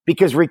things,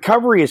 because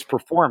recovery is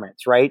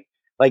performance, right?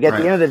 Like at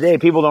the end of the day,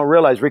 people don't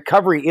realize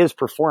recovery is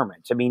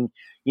performance. I mean,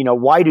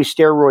 why do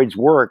steroids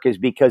work is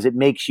because it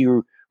makes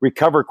you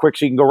recover quick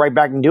so you can go right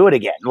back and do it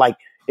again. Like,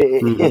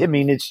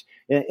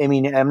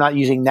 I'm not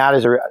using that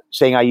as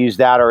saying I use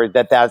that or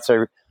that's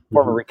a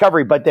form of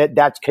recovery, but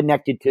that's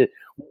connected to,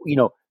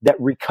 that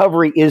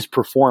recovery is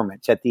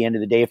performance at the end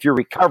of the day. If you're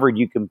recovered,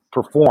 you can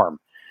perform.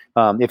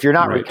 If you're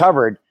not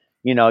recovered,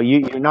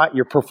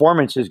 your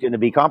performance is going to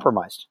be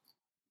compromised.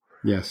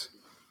 Yes.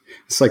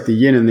 It's like the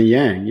yin and the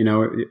yang,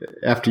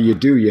 after you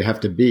do, you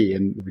have to be,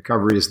 and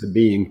recovery is the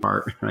being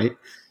part, right?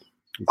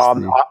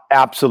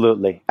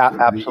 Absolutely.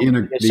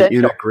 Absolutely. The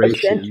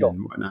integration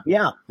and whatnot.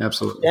 Yeah.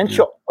 Absolutely.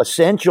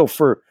 Essential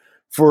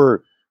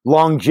for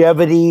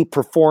longevity,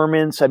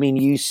 performance. I mean,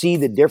 you see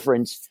the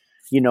difference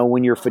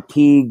when you're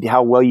fatigued,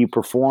 how well you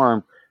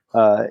perform.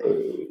 And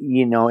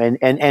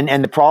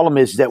the problem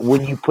is that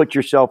when you put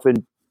yourself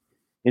in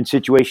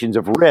situations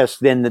of risk,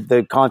 then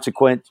the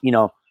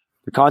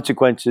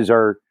consequences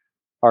are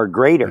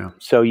greater. Yeah.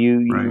 So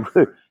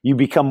you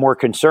become more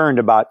concerned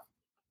about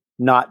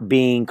not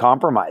being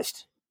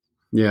compromised.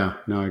 Yeah,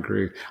 no, I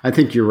agree. I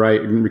think you're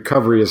right. And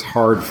recovery is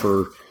hard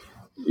for,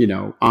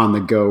 on the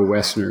go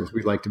Westerners.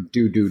 We like to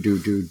do,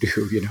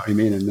 you know what I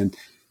mean? And then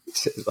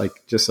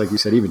just like you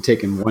said, even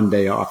taking one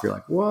day off, you're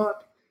like,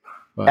 what?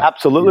 But,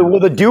 absolutely. Well,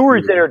 the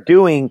doers that are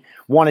doing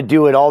want to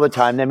do it all the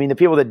time. I mean, the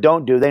people that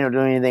don't do, they don't do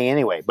anything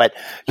anyway, but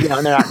they're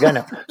not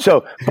gonna.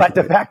 So, but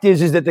the fact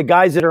is that the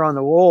guys that are on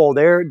the roll,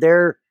 they don't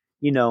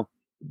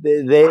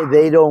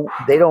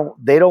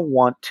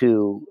want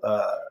to,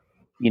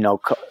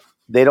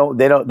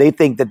 they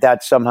think that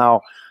that's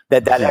somehow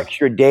that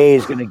extra day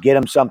is going to get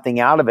them something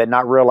out of it,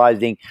 not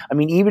realizing, I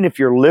mean, even if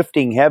you're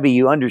lifting heavy,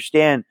 you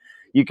understand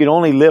you can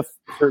only lift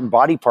certain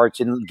body parts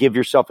and give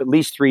yourself at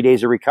least 3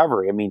 days of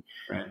recovery. I mean,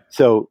 right.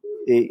 So,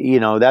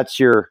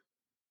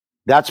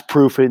 that's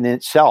proof in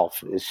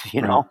itself is,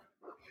 Right.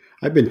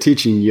 I've been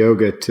teaching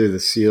yoga to the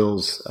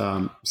SEALs,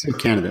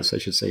 candidates, I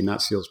should say,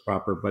 not SEALs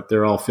proper, but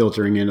they're all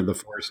filtering into the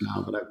force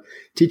now. But I'm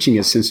teaching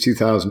it since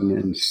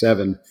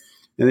 2007.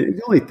 And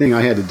the only thing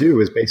I had to do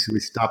was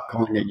basically stop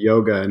calling it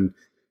yoga and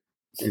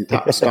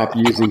stop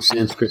using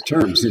Sanskrit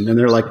terms. And then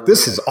they're like,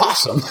 this is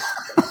awesome.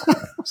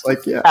 It's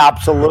like, yeah.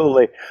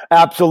 Absolutely.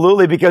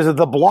 Because of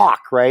the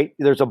block, right?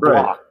 There's a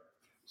block. Right.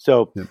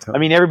 So, I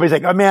mean, everybody's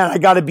like, oh man, I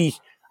got to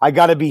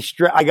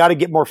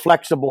get more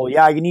flexible.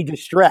 Yeah, I need to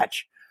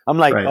stretch. I'm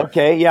like, right.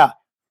 Okay, yeah,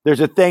 there's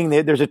a thing,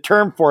 there's a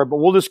term for it, but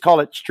we'll just call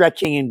it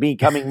stretching and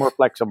becoming more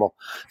flexible.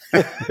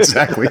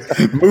 Exactly.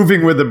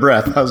 Moving with the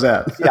breath. How's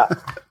that? Yeah.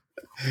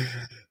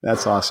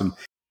 That's awesome.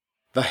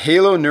 The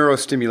Halo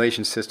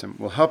neurostimulation system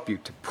will help you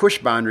to push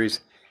boundaries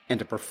and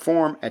to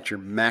perform at your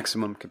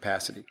maximum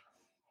capacity.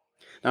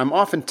 Now, I'm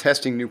often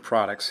testing new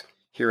products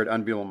here at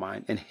Unbeatable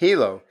Mind, and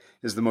Halo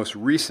is the most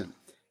recent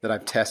that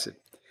I've tested.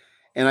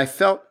 And I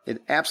felt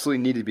it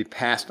absolutely needed to be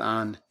passed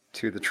on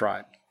to the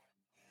tribe.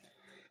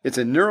 It's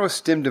a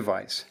neurostim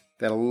device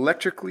that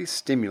electrically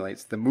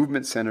stimulates the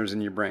movement centers in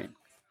your brain.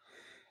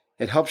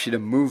 It helps you to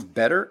move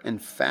better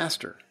and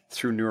faster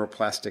through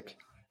neuroplastic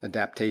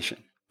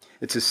adaptation.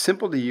 It's as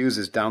simple to use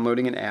as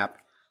downloading an app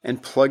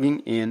and plugging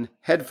in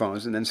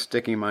headphones and then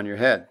sticking them on your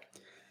head.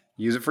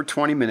 Use it for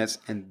 20 minutes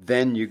and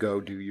then you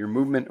go do your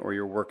movement or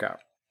your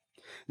workout.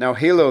 Now,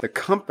 Halo, the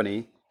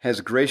company,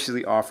 has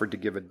graciously offered to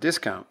give a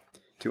discount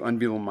to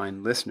Unbeatable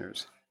Mind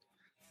listeners.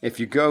 If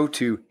you go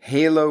to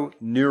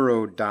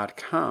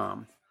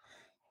haloneuro.com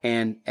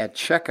and at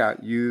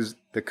checkout use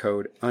the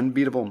code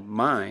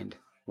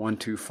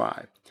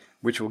UnbeatableMind125,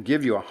 which will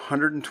give you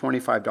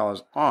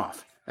 $125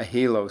 off a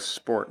Halo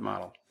Sport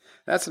model.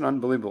 That's an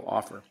unbelievable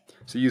offer.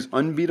 So use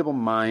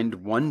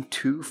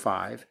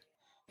UnbeatableMind125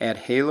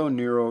 at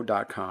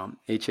haloneuro.com,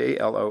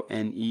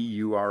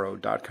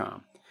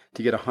 haloneuro.com,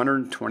 to get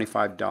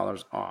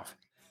 $125 off.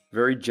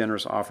 Very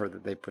generous offer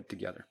that they put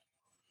together.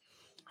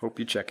 Hope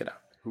you check it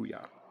out.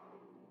 Hoo-yah.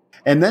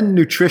 And then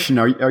nutrition.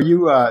 Are you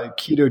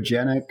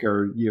ketogenic,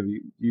 or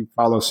you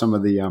follow some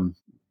of the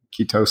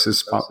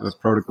ketosis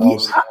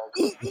protocols?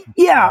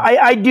 Yeah,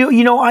 I do.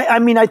 I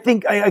mean, I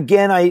think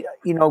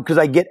because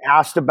I get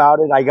asked about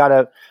it.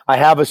 I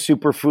have a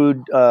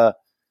superfood.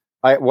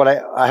 I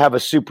have a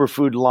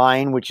superfood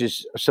line, which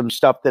is some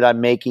stuff that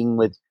I'm making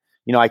with,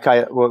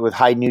 with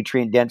high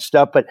nutrient dense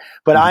stuff. But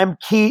I'm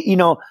key.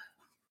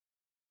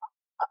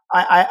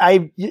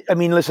 I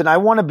mean, listen, I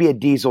want to be a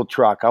diesel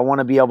truck. I want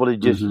to be able to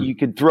just, you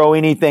can throw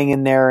anything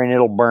in there and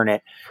it'll burn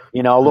it. A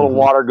little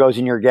water goes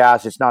in your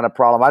gas. It's not a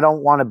problem. I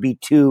don't want to be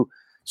too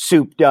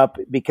souped up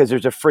because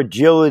there's a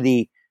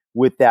fragility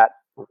with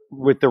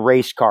the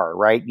race car,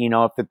 right?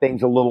 If the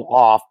thing's a little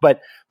off,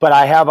 but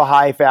I have a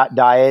high fat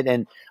diet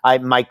and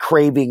my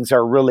cravings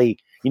are really,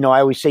 I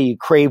always say you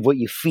crave what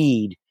you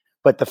feed,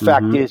 but the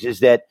fact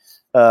is that,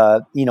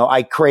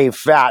 I crave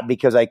fat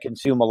because I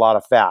consume a lot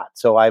of fat.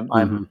 So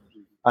I'm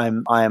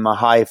a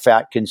high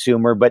fat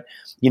consumer, but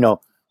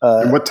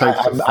and what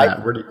types of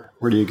fat?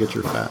 Where do you get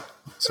your fat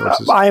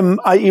sources?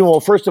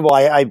 First of all,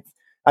 I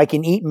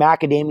can eat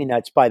macadamia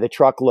nuts by the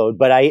truckload,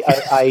 but I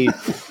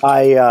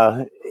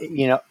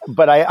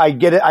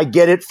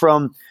get it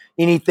from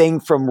anything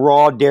from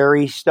raw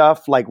dairy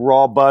stuff like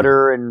raw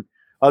butter and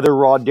other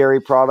raw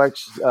dairy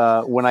products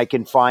when I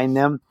can find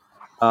them.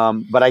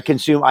 But I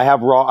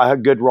have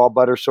good raw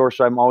butter source,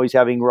 so I'm always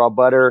having raw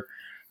butter.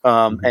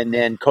 And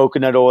then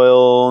coconut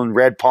oil and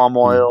red palm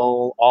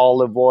oil,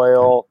 olive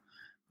oil,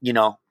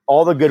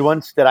 all the good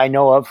ones that I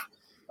know of,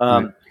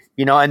 and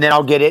then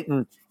I'll get it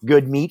in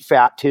good meat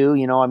fat too.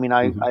 I mean,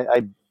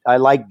 I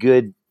like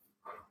good.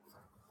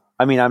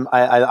 I mean,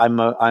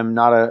 I'm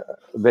not a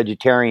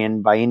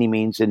vegetarian by any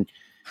means.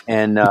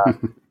 But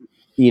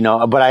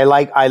I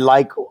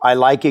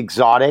like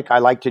exotic. I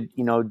like to,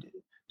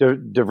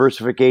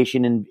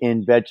 diversification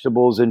in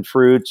vegetables and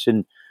fruits.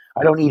 And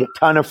I don't eat a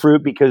ton of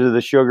fruit because of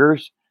the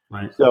sugars.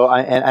 Right. So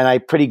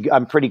I'm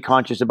pretty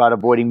conscious about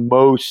avoiding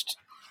most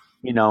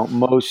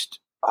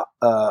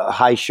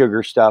high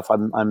sugar stuff.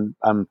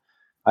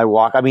 I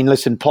walk. I mean,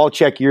 listen, Paul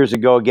Chek years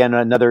ago, again,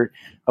 another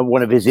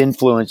one of his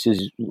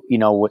influences,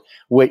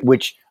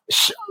 which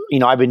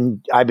I've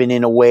been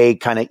in a way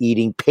kind of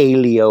eating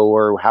paleo,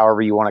 or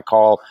however you want to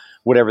call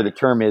whatever the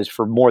term is,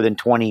 for more than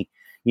 20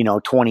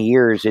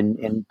 years.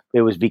 And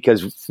it was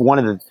because one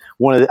of the,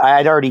 I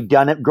had already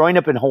done it growing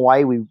up in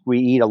Hawaii. We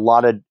eat a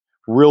lot of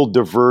real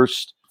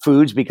diverse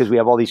foods because we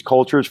have all these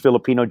cultures: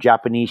 Filipino,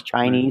 Japanese,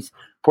 Chinese,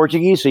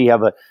 Portuguese. So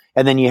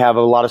and then you have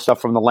a lot of stuff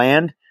from the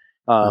land.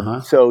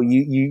 So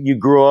you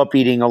grew up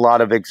eating a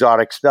lot of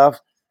exotic stuff,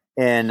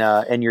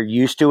 and you're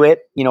used to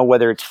it,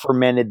 whether it's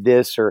fermented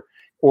this or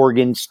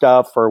organ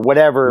stuff or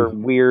whatever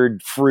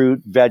weird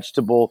fruit,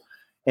 vegetable.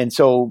 And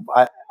so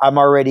I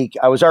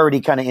was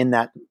already kind of in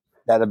that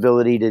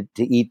ability to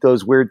eat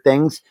those weird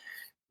things.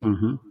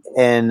 And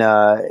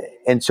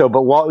so,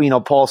 but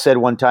Paul said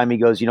one time, he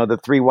goes, the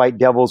three white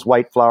devils: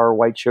 white flour,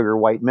 white sugar,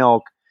 white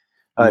milk.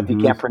 If you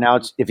can't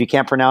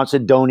pronounce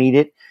it, don't eat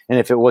it. And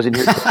if it wasn't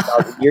here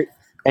 10,000 years,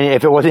 and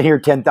if it wasn't here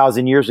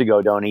 10,000 years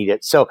ago, don't eat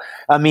it. So,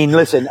 I mean,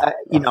 listen,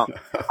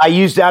 I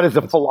use that as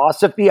a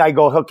philosophy. I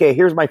go, okay,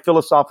 here's my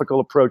philosophical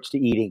approach to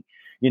eating,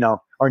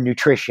 or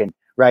nutrition.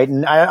 Right.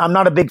 And I'm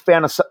not a big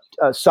fan of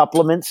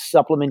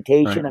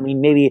supplementation. Right. I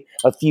mean, maybe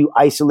a few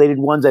isolated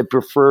ones. I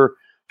prefer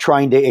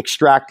trying to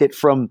extract it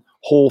from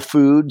whole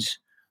foods.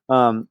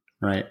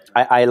 Right.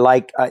 I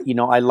like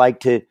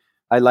to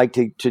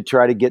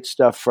try to get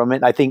stuff from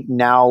it. I think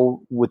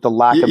now with the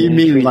lack of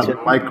nutrients,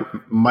 like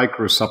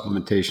micro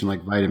supplementation,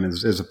 like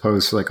vitamins, as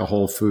opposed to like a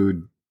whole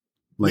food,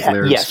 like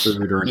Laird's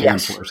food or an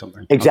ample or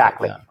something.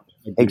 Exactly. Okay,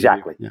 yeah.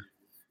 Exactly. Yeah.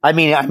 I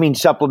mean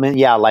supplement,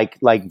 like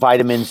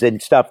vitamins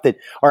and stuff that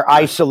are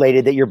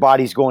isolated, that your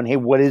body's going, hey,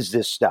 what is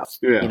this stuff?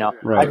 Yeah,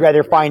 right. I'd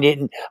rather find it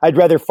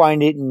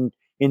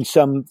in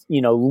some,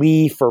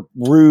 leaf or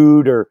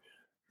root or,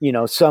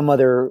 some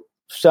other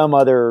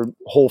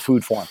whole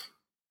food form.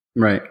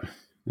 Right.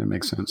 That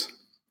makes sense.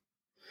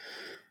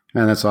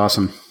 Man, that's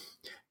awesome.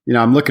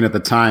 I'm looking at the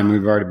time.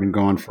 We've already been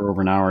going for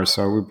over an hour,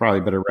 so we probably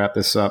better wrap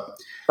this up.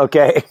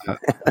 Okay.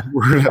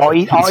 I'll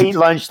eat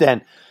lunch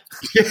then.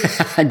 Yeah,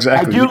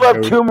 exactly. I do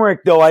love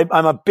turmeric, though.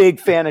 I'm a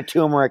big fan of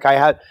turmeric. I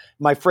have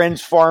my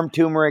friends farm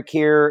turmeric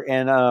here,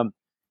 and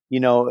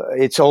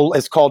it's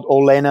called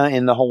olena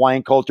in the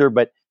Hawaiian culture,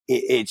 but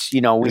it's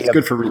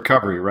good for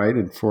recovery, right,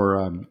 and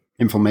for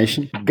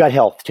inflammation, gut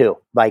health too.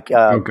 Like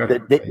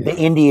the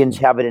Indians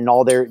have it in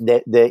all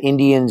the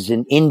Indians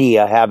in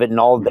India have it in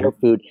all of their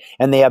food,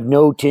 and they have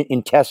no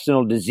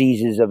intestinal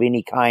diseases of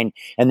any kind,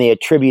 and they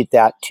attribute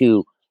that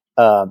to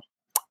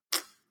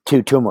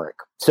turmeric.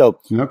 So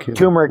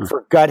turmeric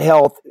for gut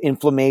health,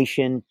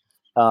 inflammation.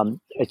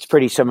 It's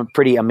some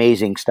pretty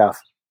amazing stuff.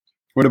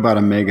 What about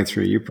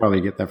omega-3? You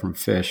probably get that from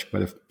fish,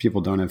 but if people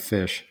don't have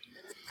fish.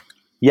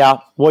 Yeah,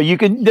 well, you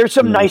can. There's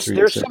some nice.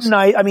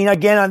 I mean,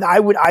 again, I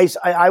would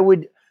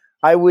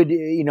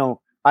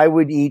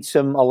eat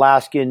some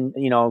Alaskan,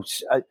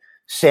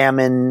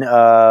 salmon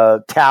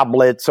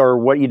tablets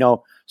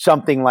or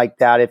something like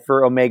that. If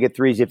for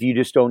omega-3s, if you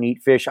just don't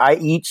eat fish, I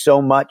eat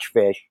so much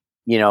fish,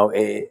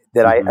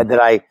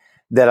 that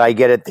I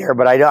get it there,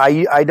 but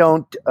I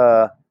don't.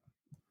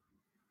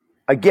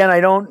 Again, I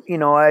don't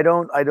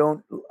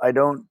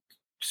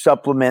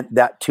supplement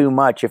that too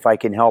much if I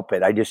can help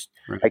it. I just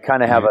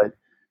kind of have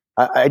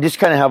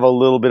a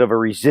little bit of a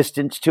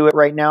resistance to it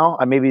right now.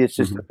 Maybe it's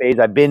just the phase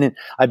I've been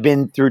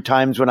through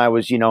times when I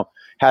was,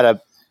 had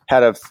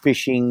a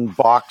fishing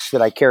box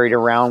that I carried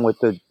around with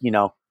the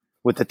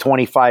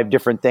 25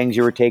 different things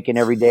you were taking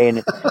every day.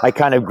 And I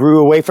kind of grew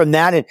away from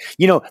that. And,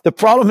 the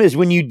problem is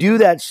when you do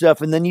that stuff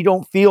and then you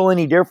don't feel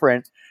any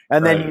different,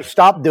 and then you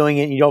stop doing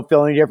it and you don't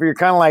feel any different, you're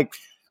kind of like,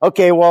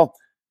 okay, well,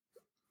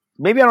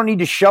 maybe I don't need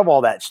to shove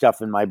all that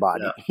stuff in my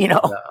body, Yeah.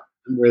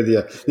 I'm with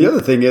you. The other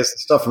thing is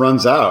stuff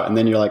runs out and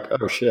then you're like,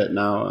 oh shit,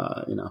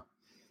 now,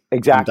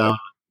 exactly. I'm down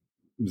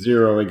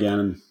zero again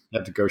and you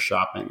have to go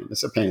shopping.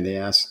 It's a pain in the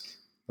ass.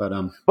 But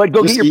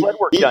go get your blood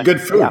work done. Eat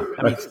good food.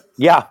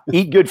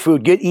 Eat good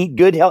food. Eat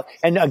good health.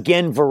 And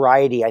again,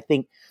 variety. I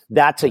think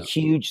that's a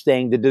huge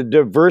thing. The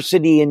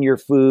diversity in your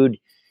food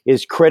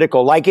is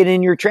critical. Like it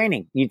in your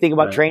training. You think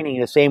about training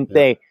the same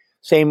thing,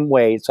 same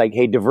way. It's like,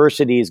 hey,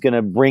 diversity is going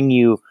to bring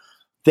you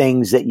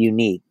things that you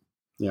need.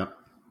 Yeah,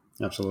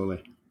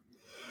 absolutely.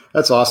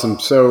 That's awesome.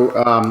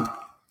 So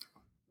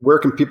where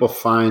can people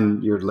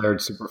find your Laird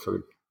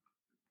Superfood?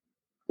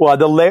 Well,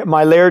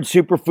 my Laird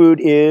Superfood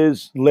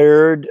is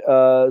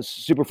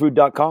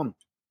lairdsuperfood.com,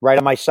 right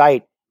on my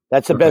site.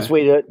 That's the best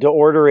way to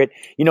order it.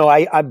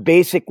 I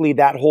basically,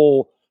 that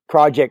whole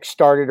project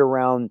started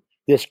around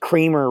this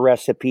creamer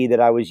recipe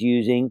that I was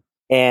using.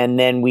 And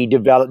then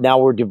now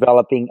we're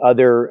developing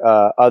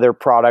other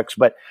products,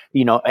 but,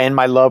 and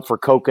my love for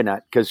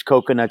coconut, because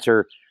coconuts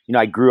are,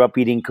 I grew up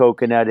eating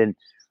coconut, and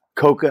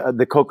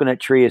the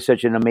coconut tree is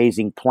such an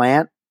amazing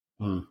plant.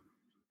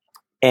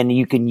 And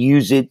you can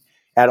use it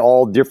at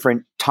all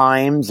different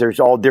times. There's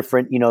all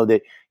different,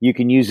 that you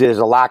can use it as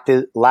a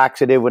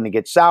laxative when it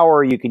gets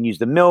sour. You can use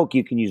the milk.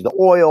 You can use the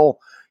oil.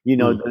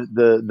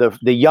 The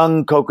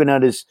young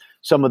coconut is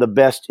some of the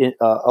best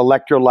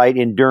electrolyte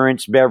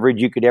endurance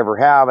beverage you could ever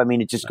have. I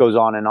mean, it just goes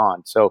on and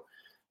on. So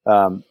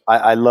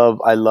I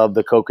love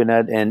the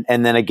coconut, and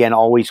then again,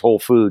 always whole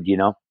food.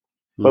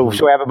 But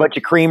so I have a bunch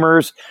of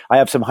creamers. I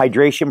have some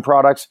hydration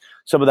products.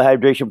 Some of the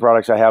hydration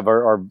products I have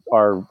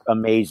are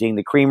amazing.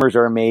 The creamers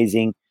are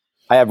amazing.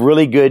 I have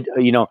really good,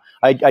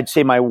 I'd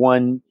say my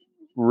one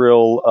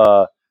real,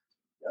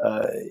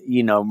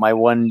 my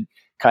one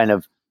kind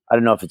of, I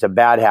don't know if it's a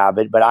bad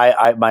habit,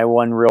 but my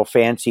one real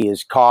fancy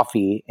is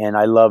coffee, and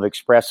I love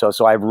espresso.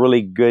 So I have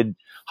really good,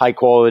 high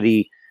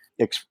quality,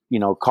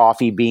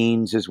 coffee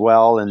beans as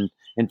well. And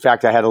in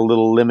fact, I had a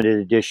little limited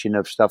edition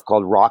of stuff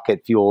called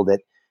Rocket Fuel that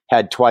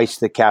had twice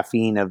the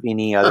caffeine of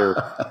any other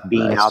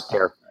bean Nice. out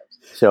there.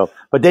 So,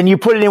 but then you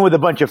put it in with a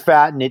bunch of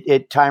fat, and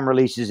it time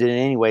releases it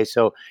anyway.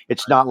 So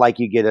it's not like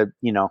you get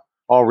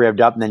all revved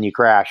up and then you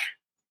crash.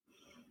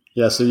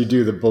 Yeah. So you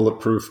do the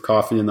bulletproof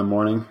coffee in the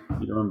morning,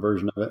 your own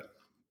version of it.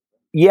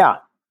 Yeah.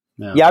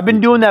 I've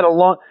been doing that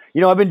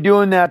I've been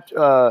doing that,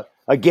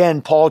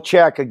 again, Paul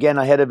Chek,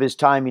 ahead of his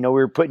time. We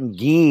were putting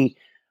ghee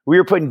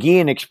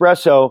in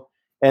espresso,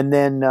 and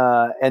then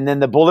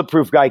the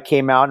bulletproof guy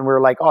came out, and we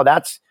were like, oh,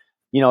 that's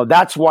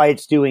why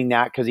it's doing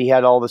that, because he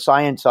had all the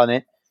science on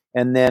it.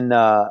 And then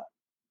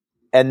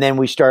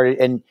we started,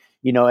 and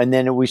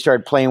then we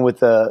started playing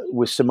with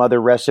some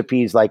other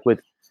recipes, like with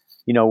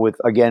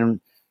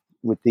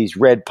these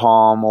red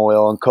palm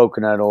oil and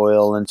coconut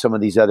oil and some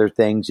of these other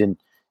things.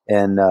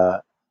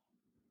 I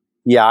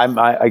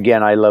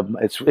love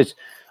it's.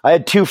 I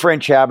had two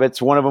French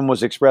habits. One of them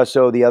was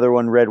espresso. The other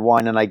one, red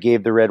wine. And I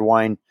gave the red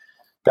wine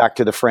back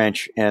to the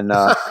French and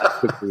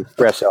took the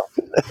espresso.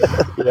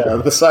 Yeah,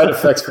 the side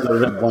effects for the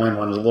red wine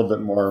one is a little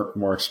bit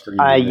more extreme.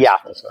 Not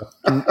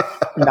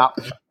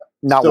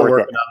Still worth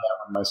working it. on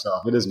that one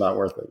myself. It is not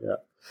worth it. Yeah.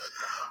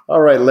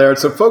 All right, Laird.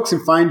 So folks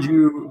can find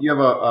you. You have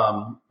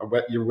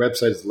your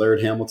website is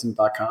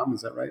lairdhamilton.com.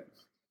 Is that right?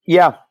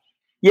 Yeah.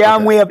 Yeah. Okay.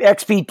 And we have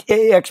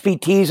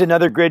XPT is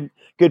another good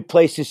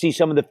place to see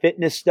some of the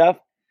fitness stuff.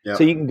 Yeah.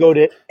 So you can go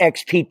to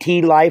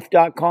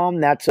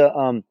xptlife.com. That's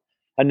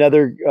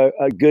another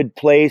good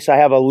place. I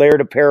have a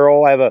Laird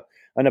apparel. I have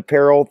an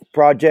apparel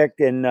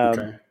project, and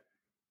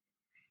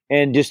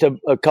and just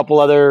a couple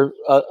other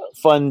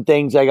fun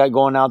things I got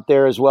going out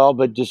there as well.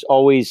 But just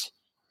always,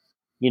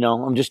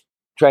 I'm just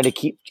trying to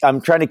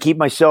keep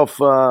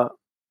myself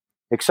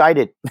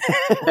excited.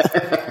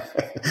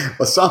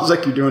 Well, it sounds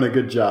like you're doing a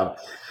good job.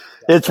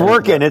 It's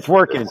working. It's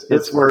working.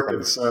 It's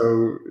working.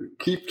 So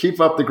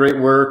keep up the great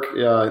work.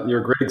 You're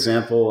a great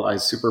example. I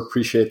super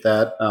appreciate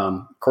that.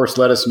 Of course,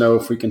 let us know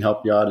if we can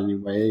help you out in any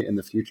way in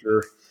the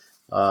future.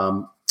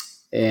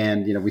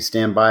 And we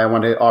stand by. I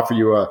want to offer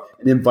you an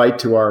invite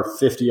to our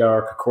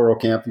 50-hour Kokoro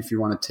camp if you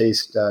want to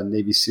taste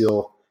Navy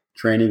SEAL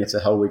training. It's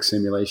a Hell Week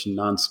simulation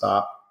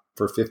nonstop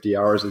for 50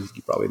 hours. I think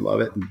you probably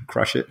love it and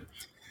crush it.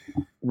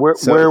 Where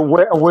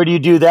do you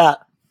do that?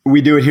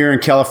 We do it here in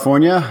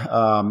California,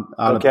 out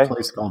of a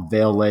place called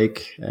Vail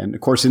Lake, and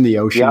of course in the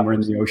ocean. Yep. We're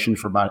in the ocean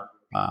for about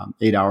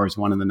 8 hours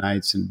one of the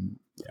nights, and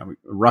we're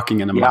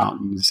rucking in the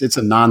mountains. It's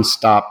a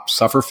nonstop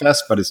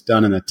sufferfest, but it's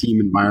done in a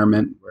team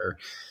environment where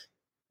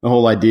the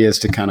whole idea is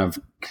to kind of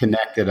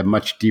connect at a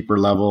much deeper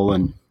level,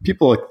 and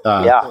people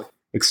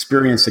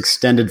experience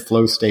extended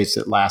flow states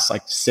that last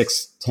like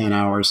 6-10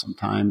 hours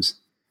sometimes.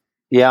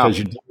 Yeah, because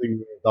you're dealing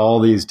with all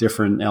these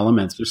different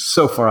elements. You're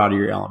so far out of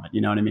your element.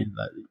 You know what I mean?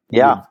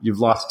 You've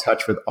lost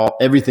touch with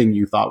everything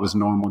you thought was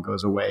normal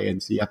goes away,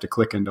 and so you have to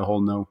click into a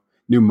whole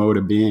new mode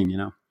of being.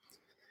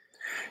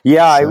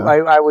 Yeah, so.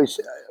 I was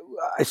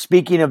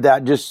speaking of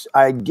that.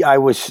 I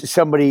was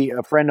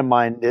a friend of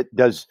mine that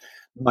does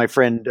my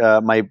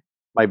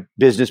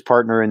business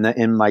partner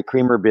in my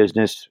creamer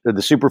business, or the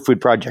Superfood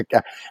Project.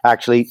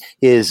 Actually,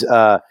 is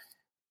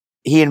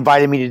he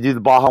invited me to do the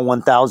Baja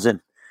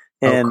 1000.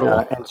 And,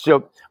 cool. And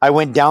so I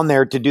went down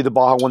there to do the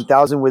Baja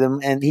 1000 with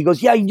him, and he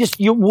goes, "Yeah,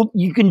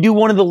 you can do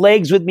one of the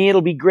legs with me.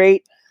 It'll be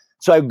great."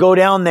 So I go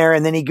down there,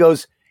 and then he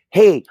goes,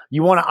 "Hey,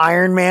 you want to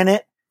Ironman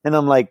it?" And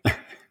I'm like,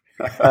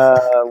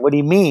 "What do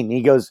you mean?"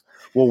 He goes,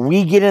 "Well,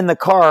 we get in the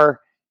car,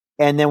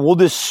 and then we'll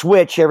just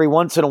switch every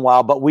once in a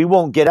while, but we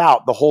won't get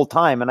out the whole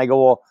time." And I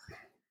go, "Well,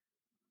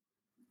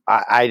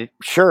 I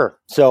sure."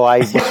 So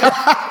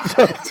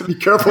to be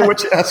careful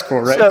what you ask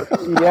for,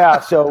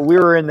 right? So we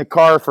were in the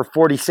car for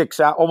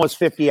 46, almost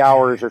 50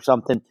 hours or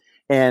something.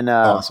 And,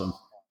 awesome.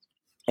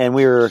 And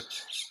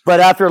but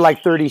after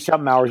like 30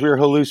 something hours, we were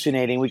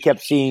hallucinating. We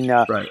kept seeing,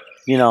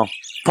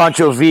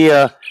 Pancho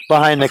Villa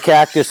behind the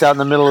cactus out in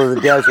the middle of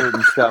the desert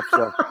and stuff.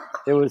 So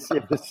it was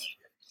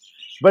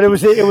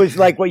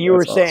like what you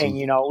were saying,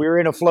 we were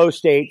in a flow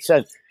state,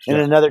 in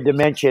another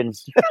dimension.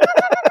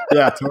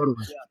 Yeah, totally.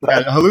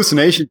 Yeah,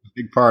 hallucination is a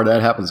big part.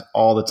 That happens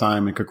all the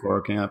time in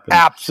Kokoro camp.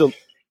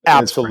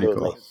 Absolutely.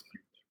 Cool.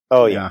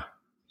 Oh, yeah.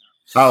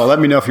 Oh, let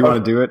me know if you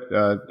want to do it.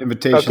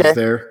 Invitation's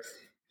there.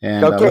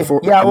 And okay.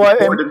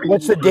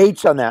 What's the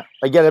dates on that?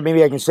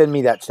 Maybe I can send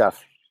me that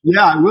stuff.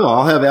 Yeah, I will.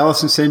 I'll have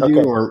Allison send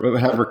you or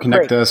have her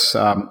connect us.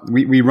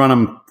 We run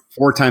them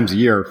 4 times a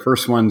year.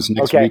 First one's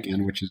next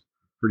weekend, which is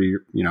pretty,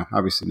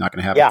 obviously not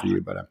going to happen for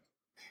you, but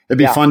it'd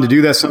be fun to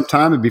do that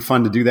sometime. It'd be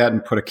fun to do that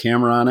and put a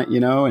camera on it,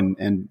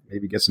 and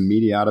maybe get some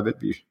media out of it.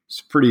 It's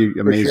a pretty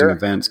amazing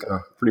event. It's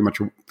got pretty much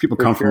people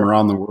come from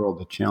around the world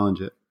to challenge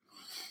it.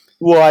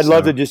 Well, I'd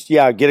love to just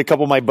get a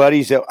couple of my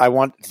buddies that I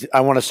want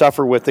to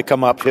suffer with to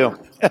come up too.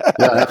 Yeah,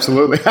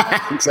 absolutely.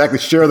 Exactly.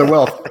 Share the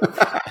wealth.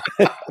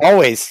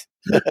 Always.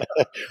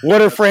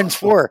 What are friends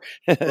for?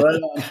 Right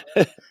on.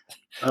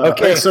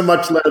 Thanks so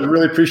much, Laird.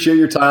 Really appreciate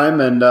your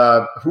time, and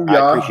I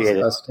appreciate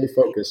it. Stay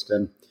focused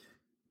and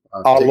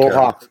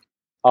aloha.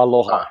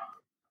 Aloha.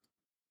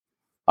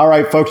 All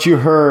right, folks, you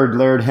heard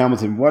Laird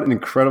Hamilton. What an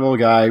incredible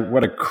guy.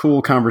 What a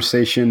cool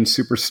conversation.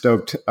 Super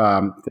stoked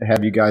to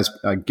have you guys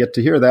get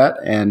to hear that,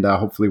 and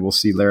hopefully we'll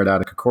see Laird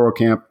out at Kokoro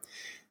Camp.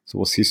 So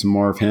we'll see some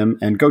more of him.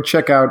 And go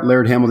check out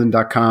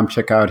lairdhamilton.com.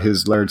 Check out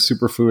his Laird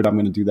Superfood. I'm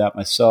going to do that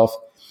myself.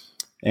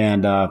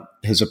 And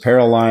his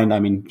apparel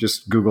line,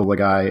 just Google the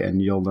guy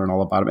and you'll learn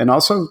all about him. And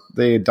also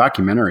the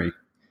documentary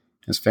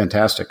is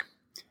fantastic.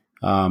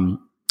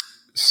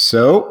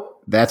 So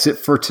that's it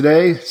for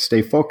today.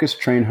 Stay focused,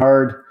 train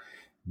hard,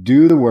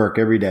 do the work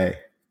every day,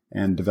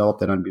 and develop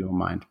that unbeatable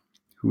mind.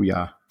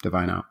 Hoo-yah,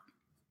 divine out.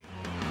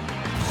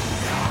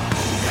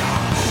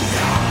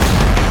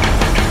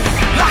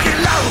 Lock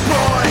and load,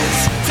 boys.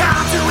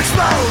 Time to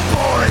explode,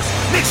 boys.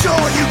 Make sure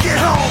you get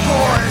home,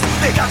 boys.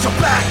 They got your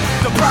back,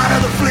 the pride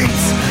of the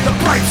fleets, the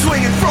bright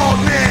swinging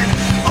frogmen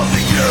of the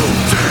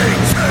UTT.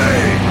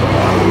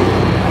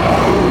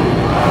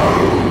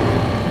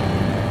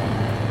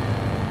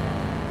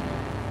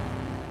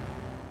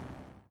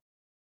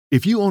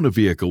 If you own a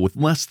vehicle with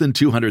less than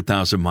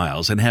 200,000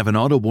 miles and have an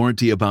auto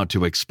warranty about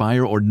to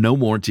expire or no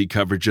warranty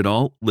coverage at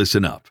all,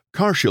 listen up.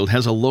 CarShield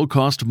has a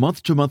low-cost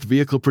month-to-month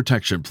vehicle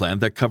protection plan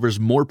that covers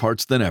more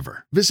parts than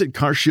ever. Visit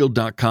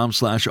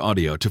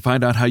carshield.com/audio to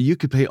find out how you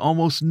could pay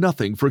almost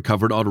nothing for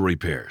covered auto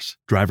repairs.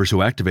 Drivers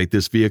who activate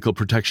this vehicle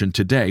protection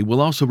today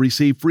will also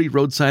receive free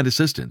roadside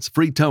assistance,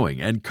 free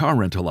towing, and car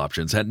rental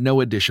options at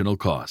no additional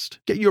cost.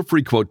 Get your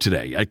free quote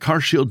today at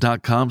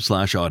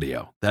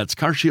carshield.com/audio. That's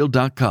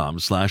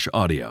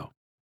carshield.com/audio.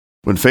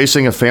 When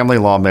facing a family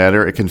law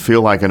matter, it can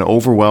feel like an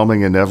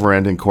overwhelming and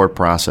never-ending court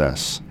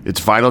process. It's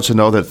vital to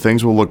know that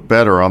things will look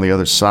better on the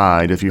other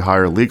side if you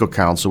hire legal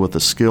counsel with the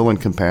skill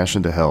and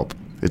compassion to help.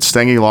 At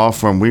Stengy Law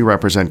Firm, we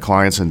represent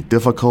clients in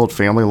difficult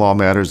family law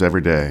matters every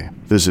day.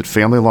 Visit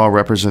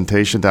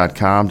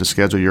FamilyLawRepresentation.com to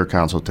schedule your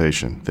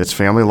consultation. That's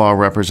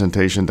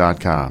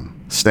FamilyLawRepresentation.com.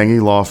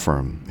 Stengy Law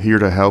Firm, here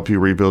to help you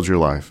rebuild your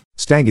life.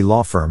 Stengy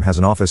Law Firm has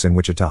an office in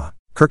Wichita.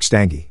 Kirk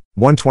Stengy,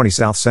 120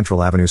 South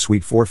Central Avenue,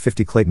 Suite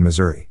 450, Clayton,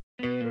 Missouri.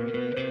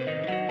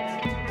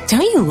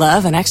 Don't you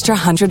love an extra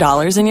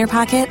 $100 in your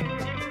pocket?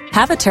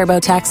 Have a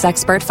TurboTax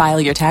expert file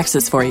your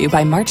taxes for you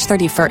by March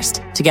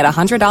 31st to get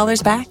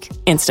 $100 back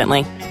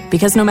instantly.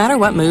 Because no matter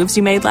what moves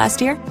you made last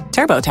year,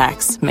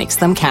 TurboTax makes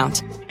them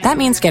count. That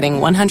means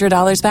getting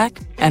 $100 back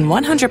and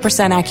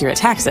 100% accurate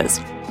taxes,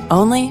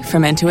 only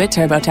from Intuit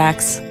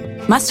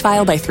TurboTax. Must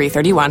file by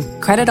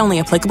 3/31. Credit only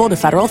applicable to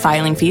federal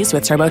filing fees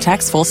with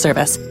TurboTax full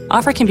service.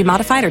 Offer can be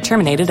modified or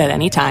terminated at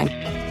any time.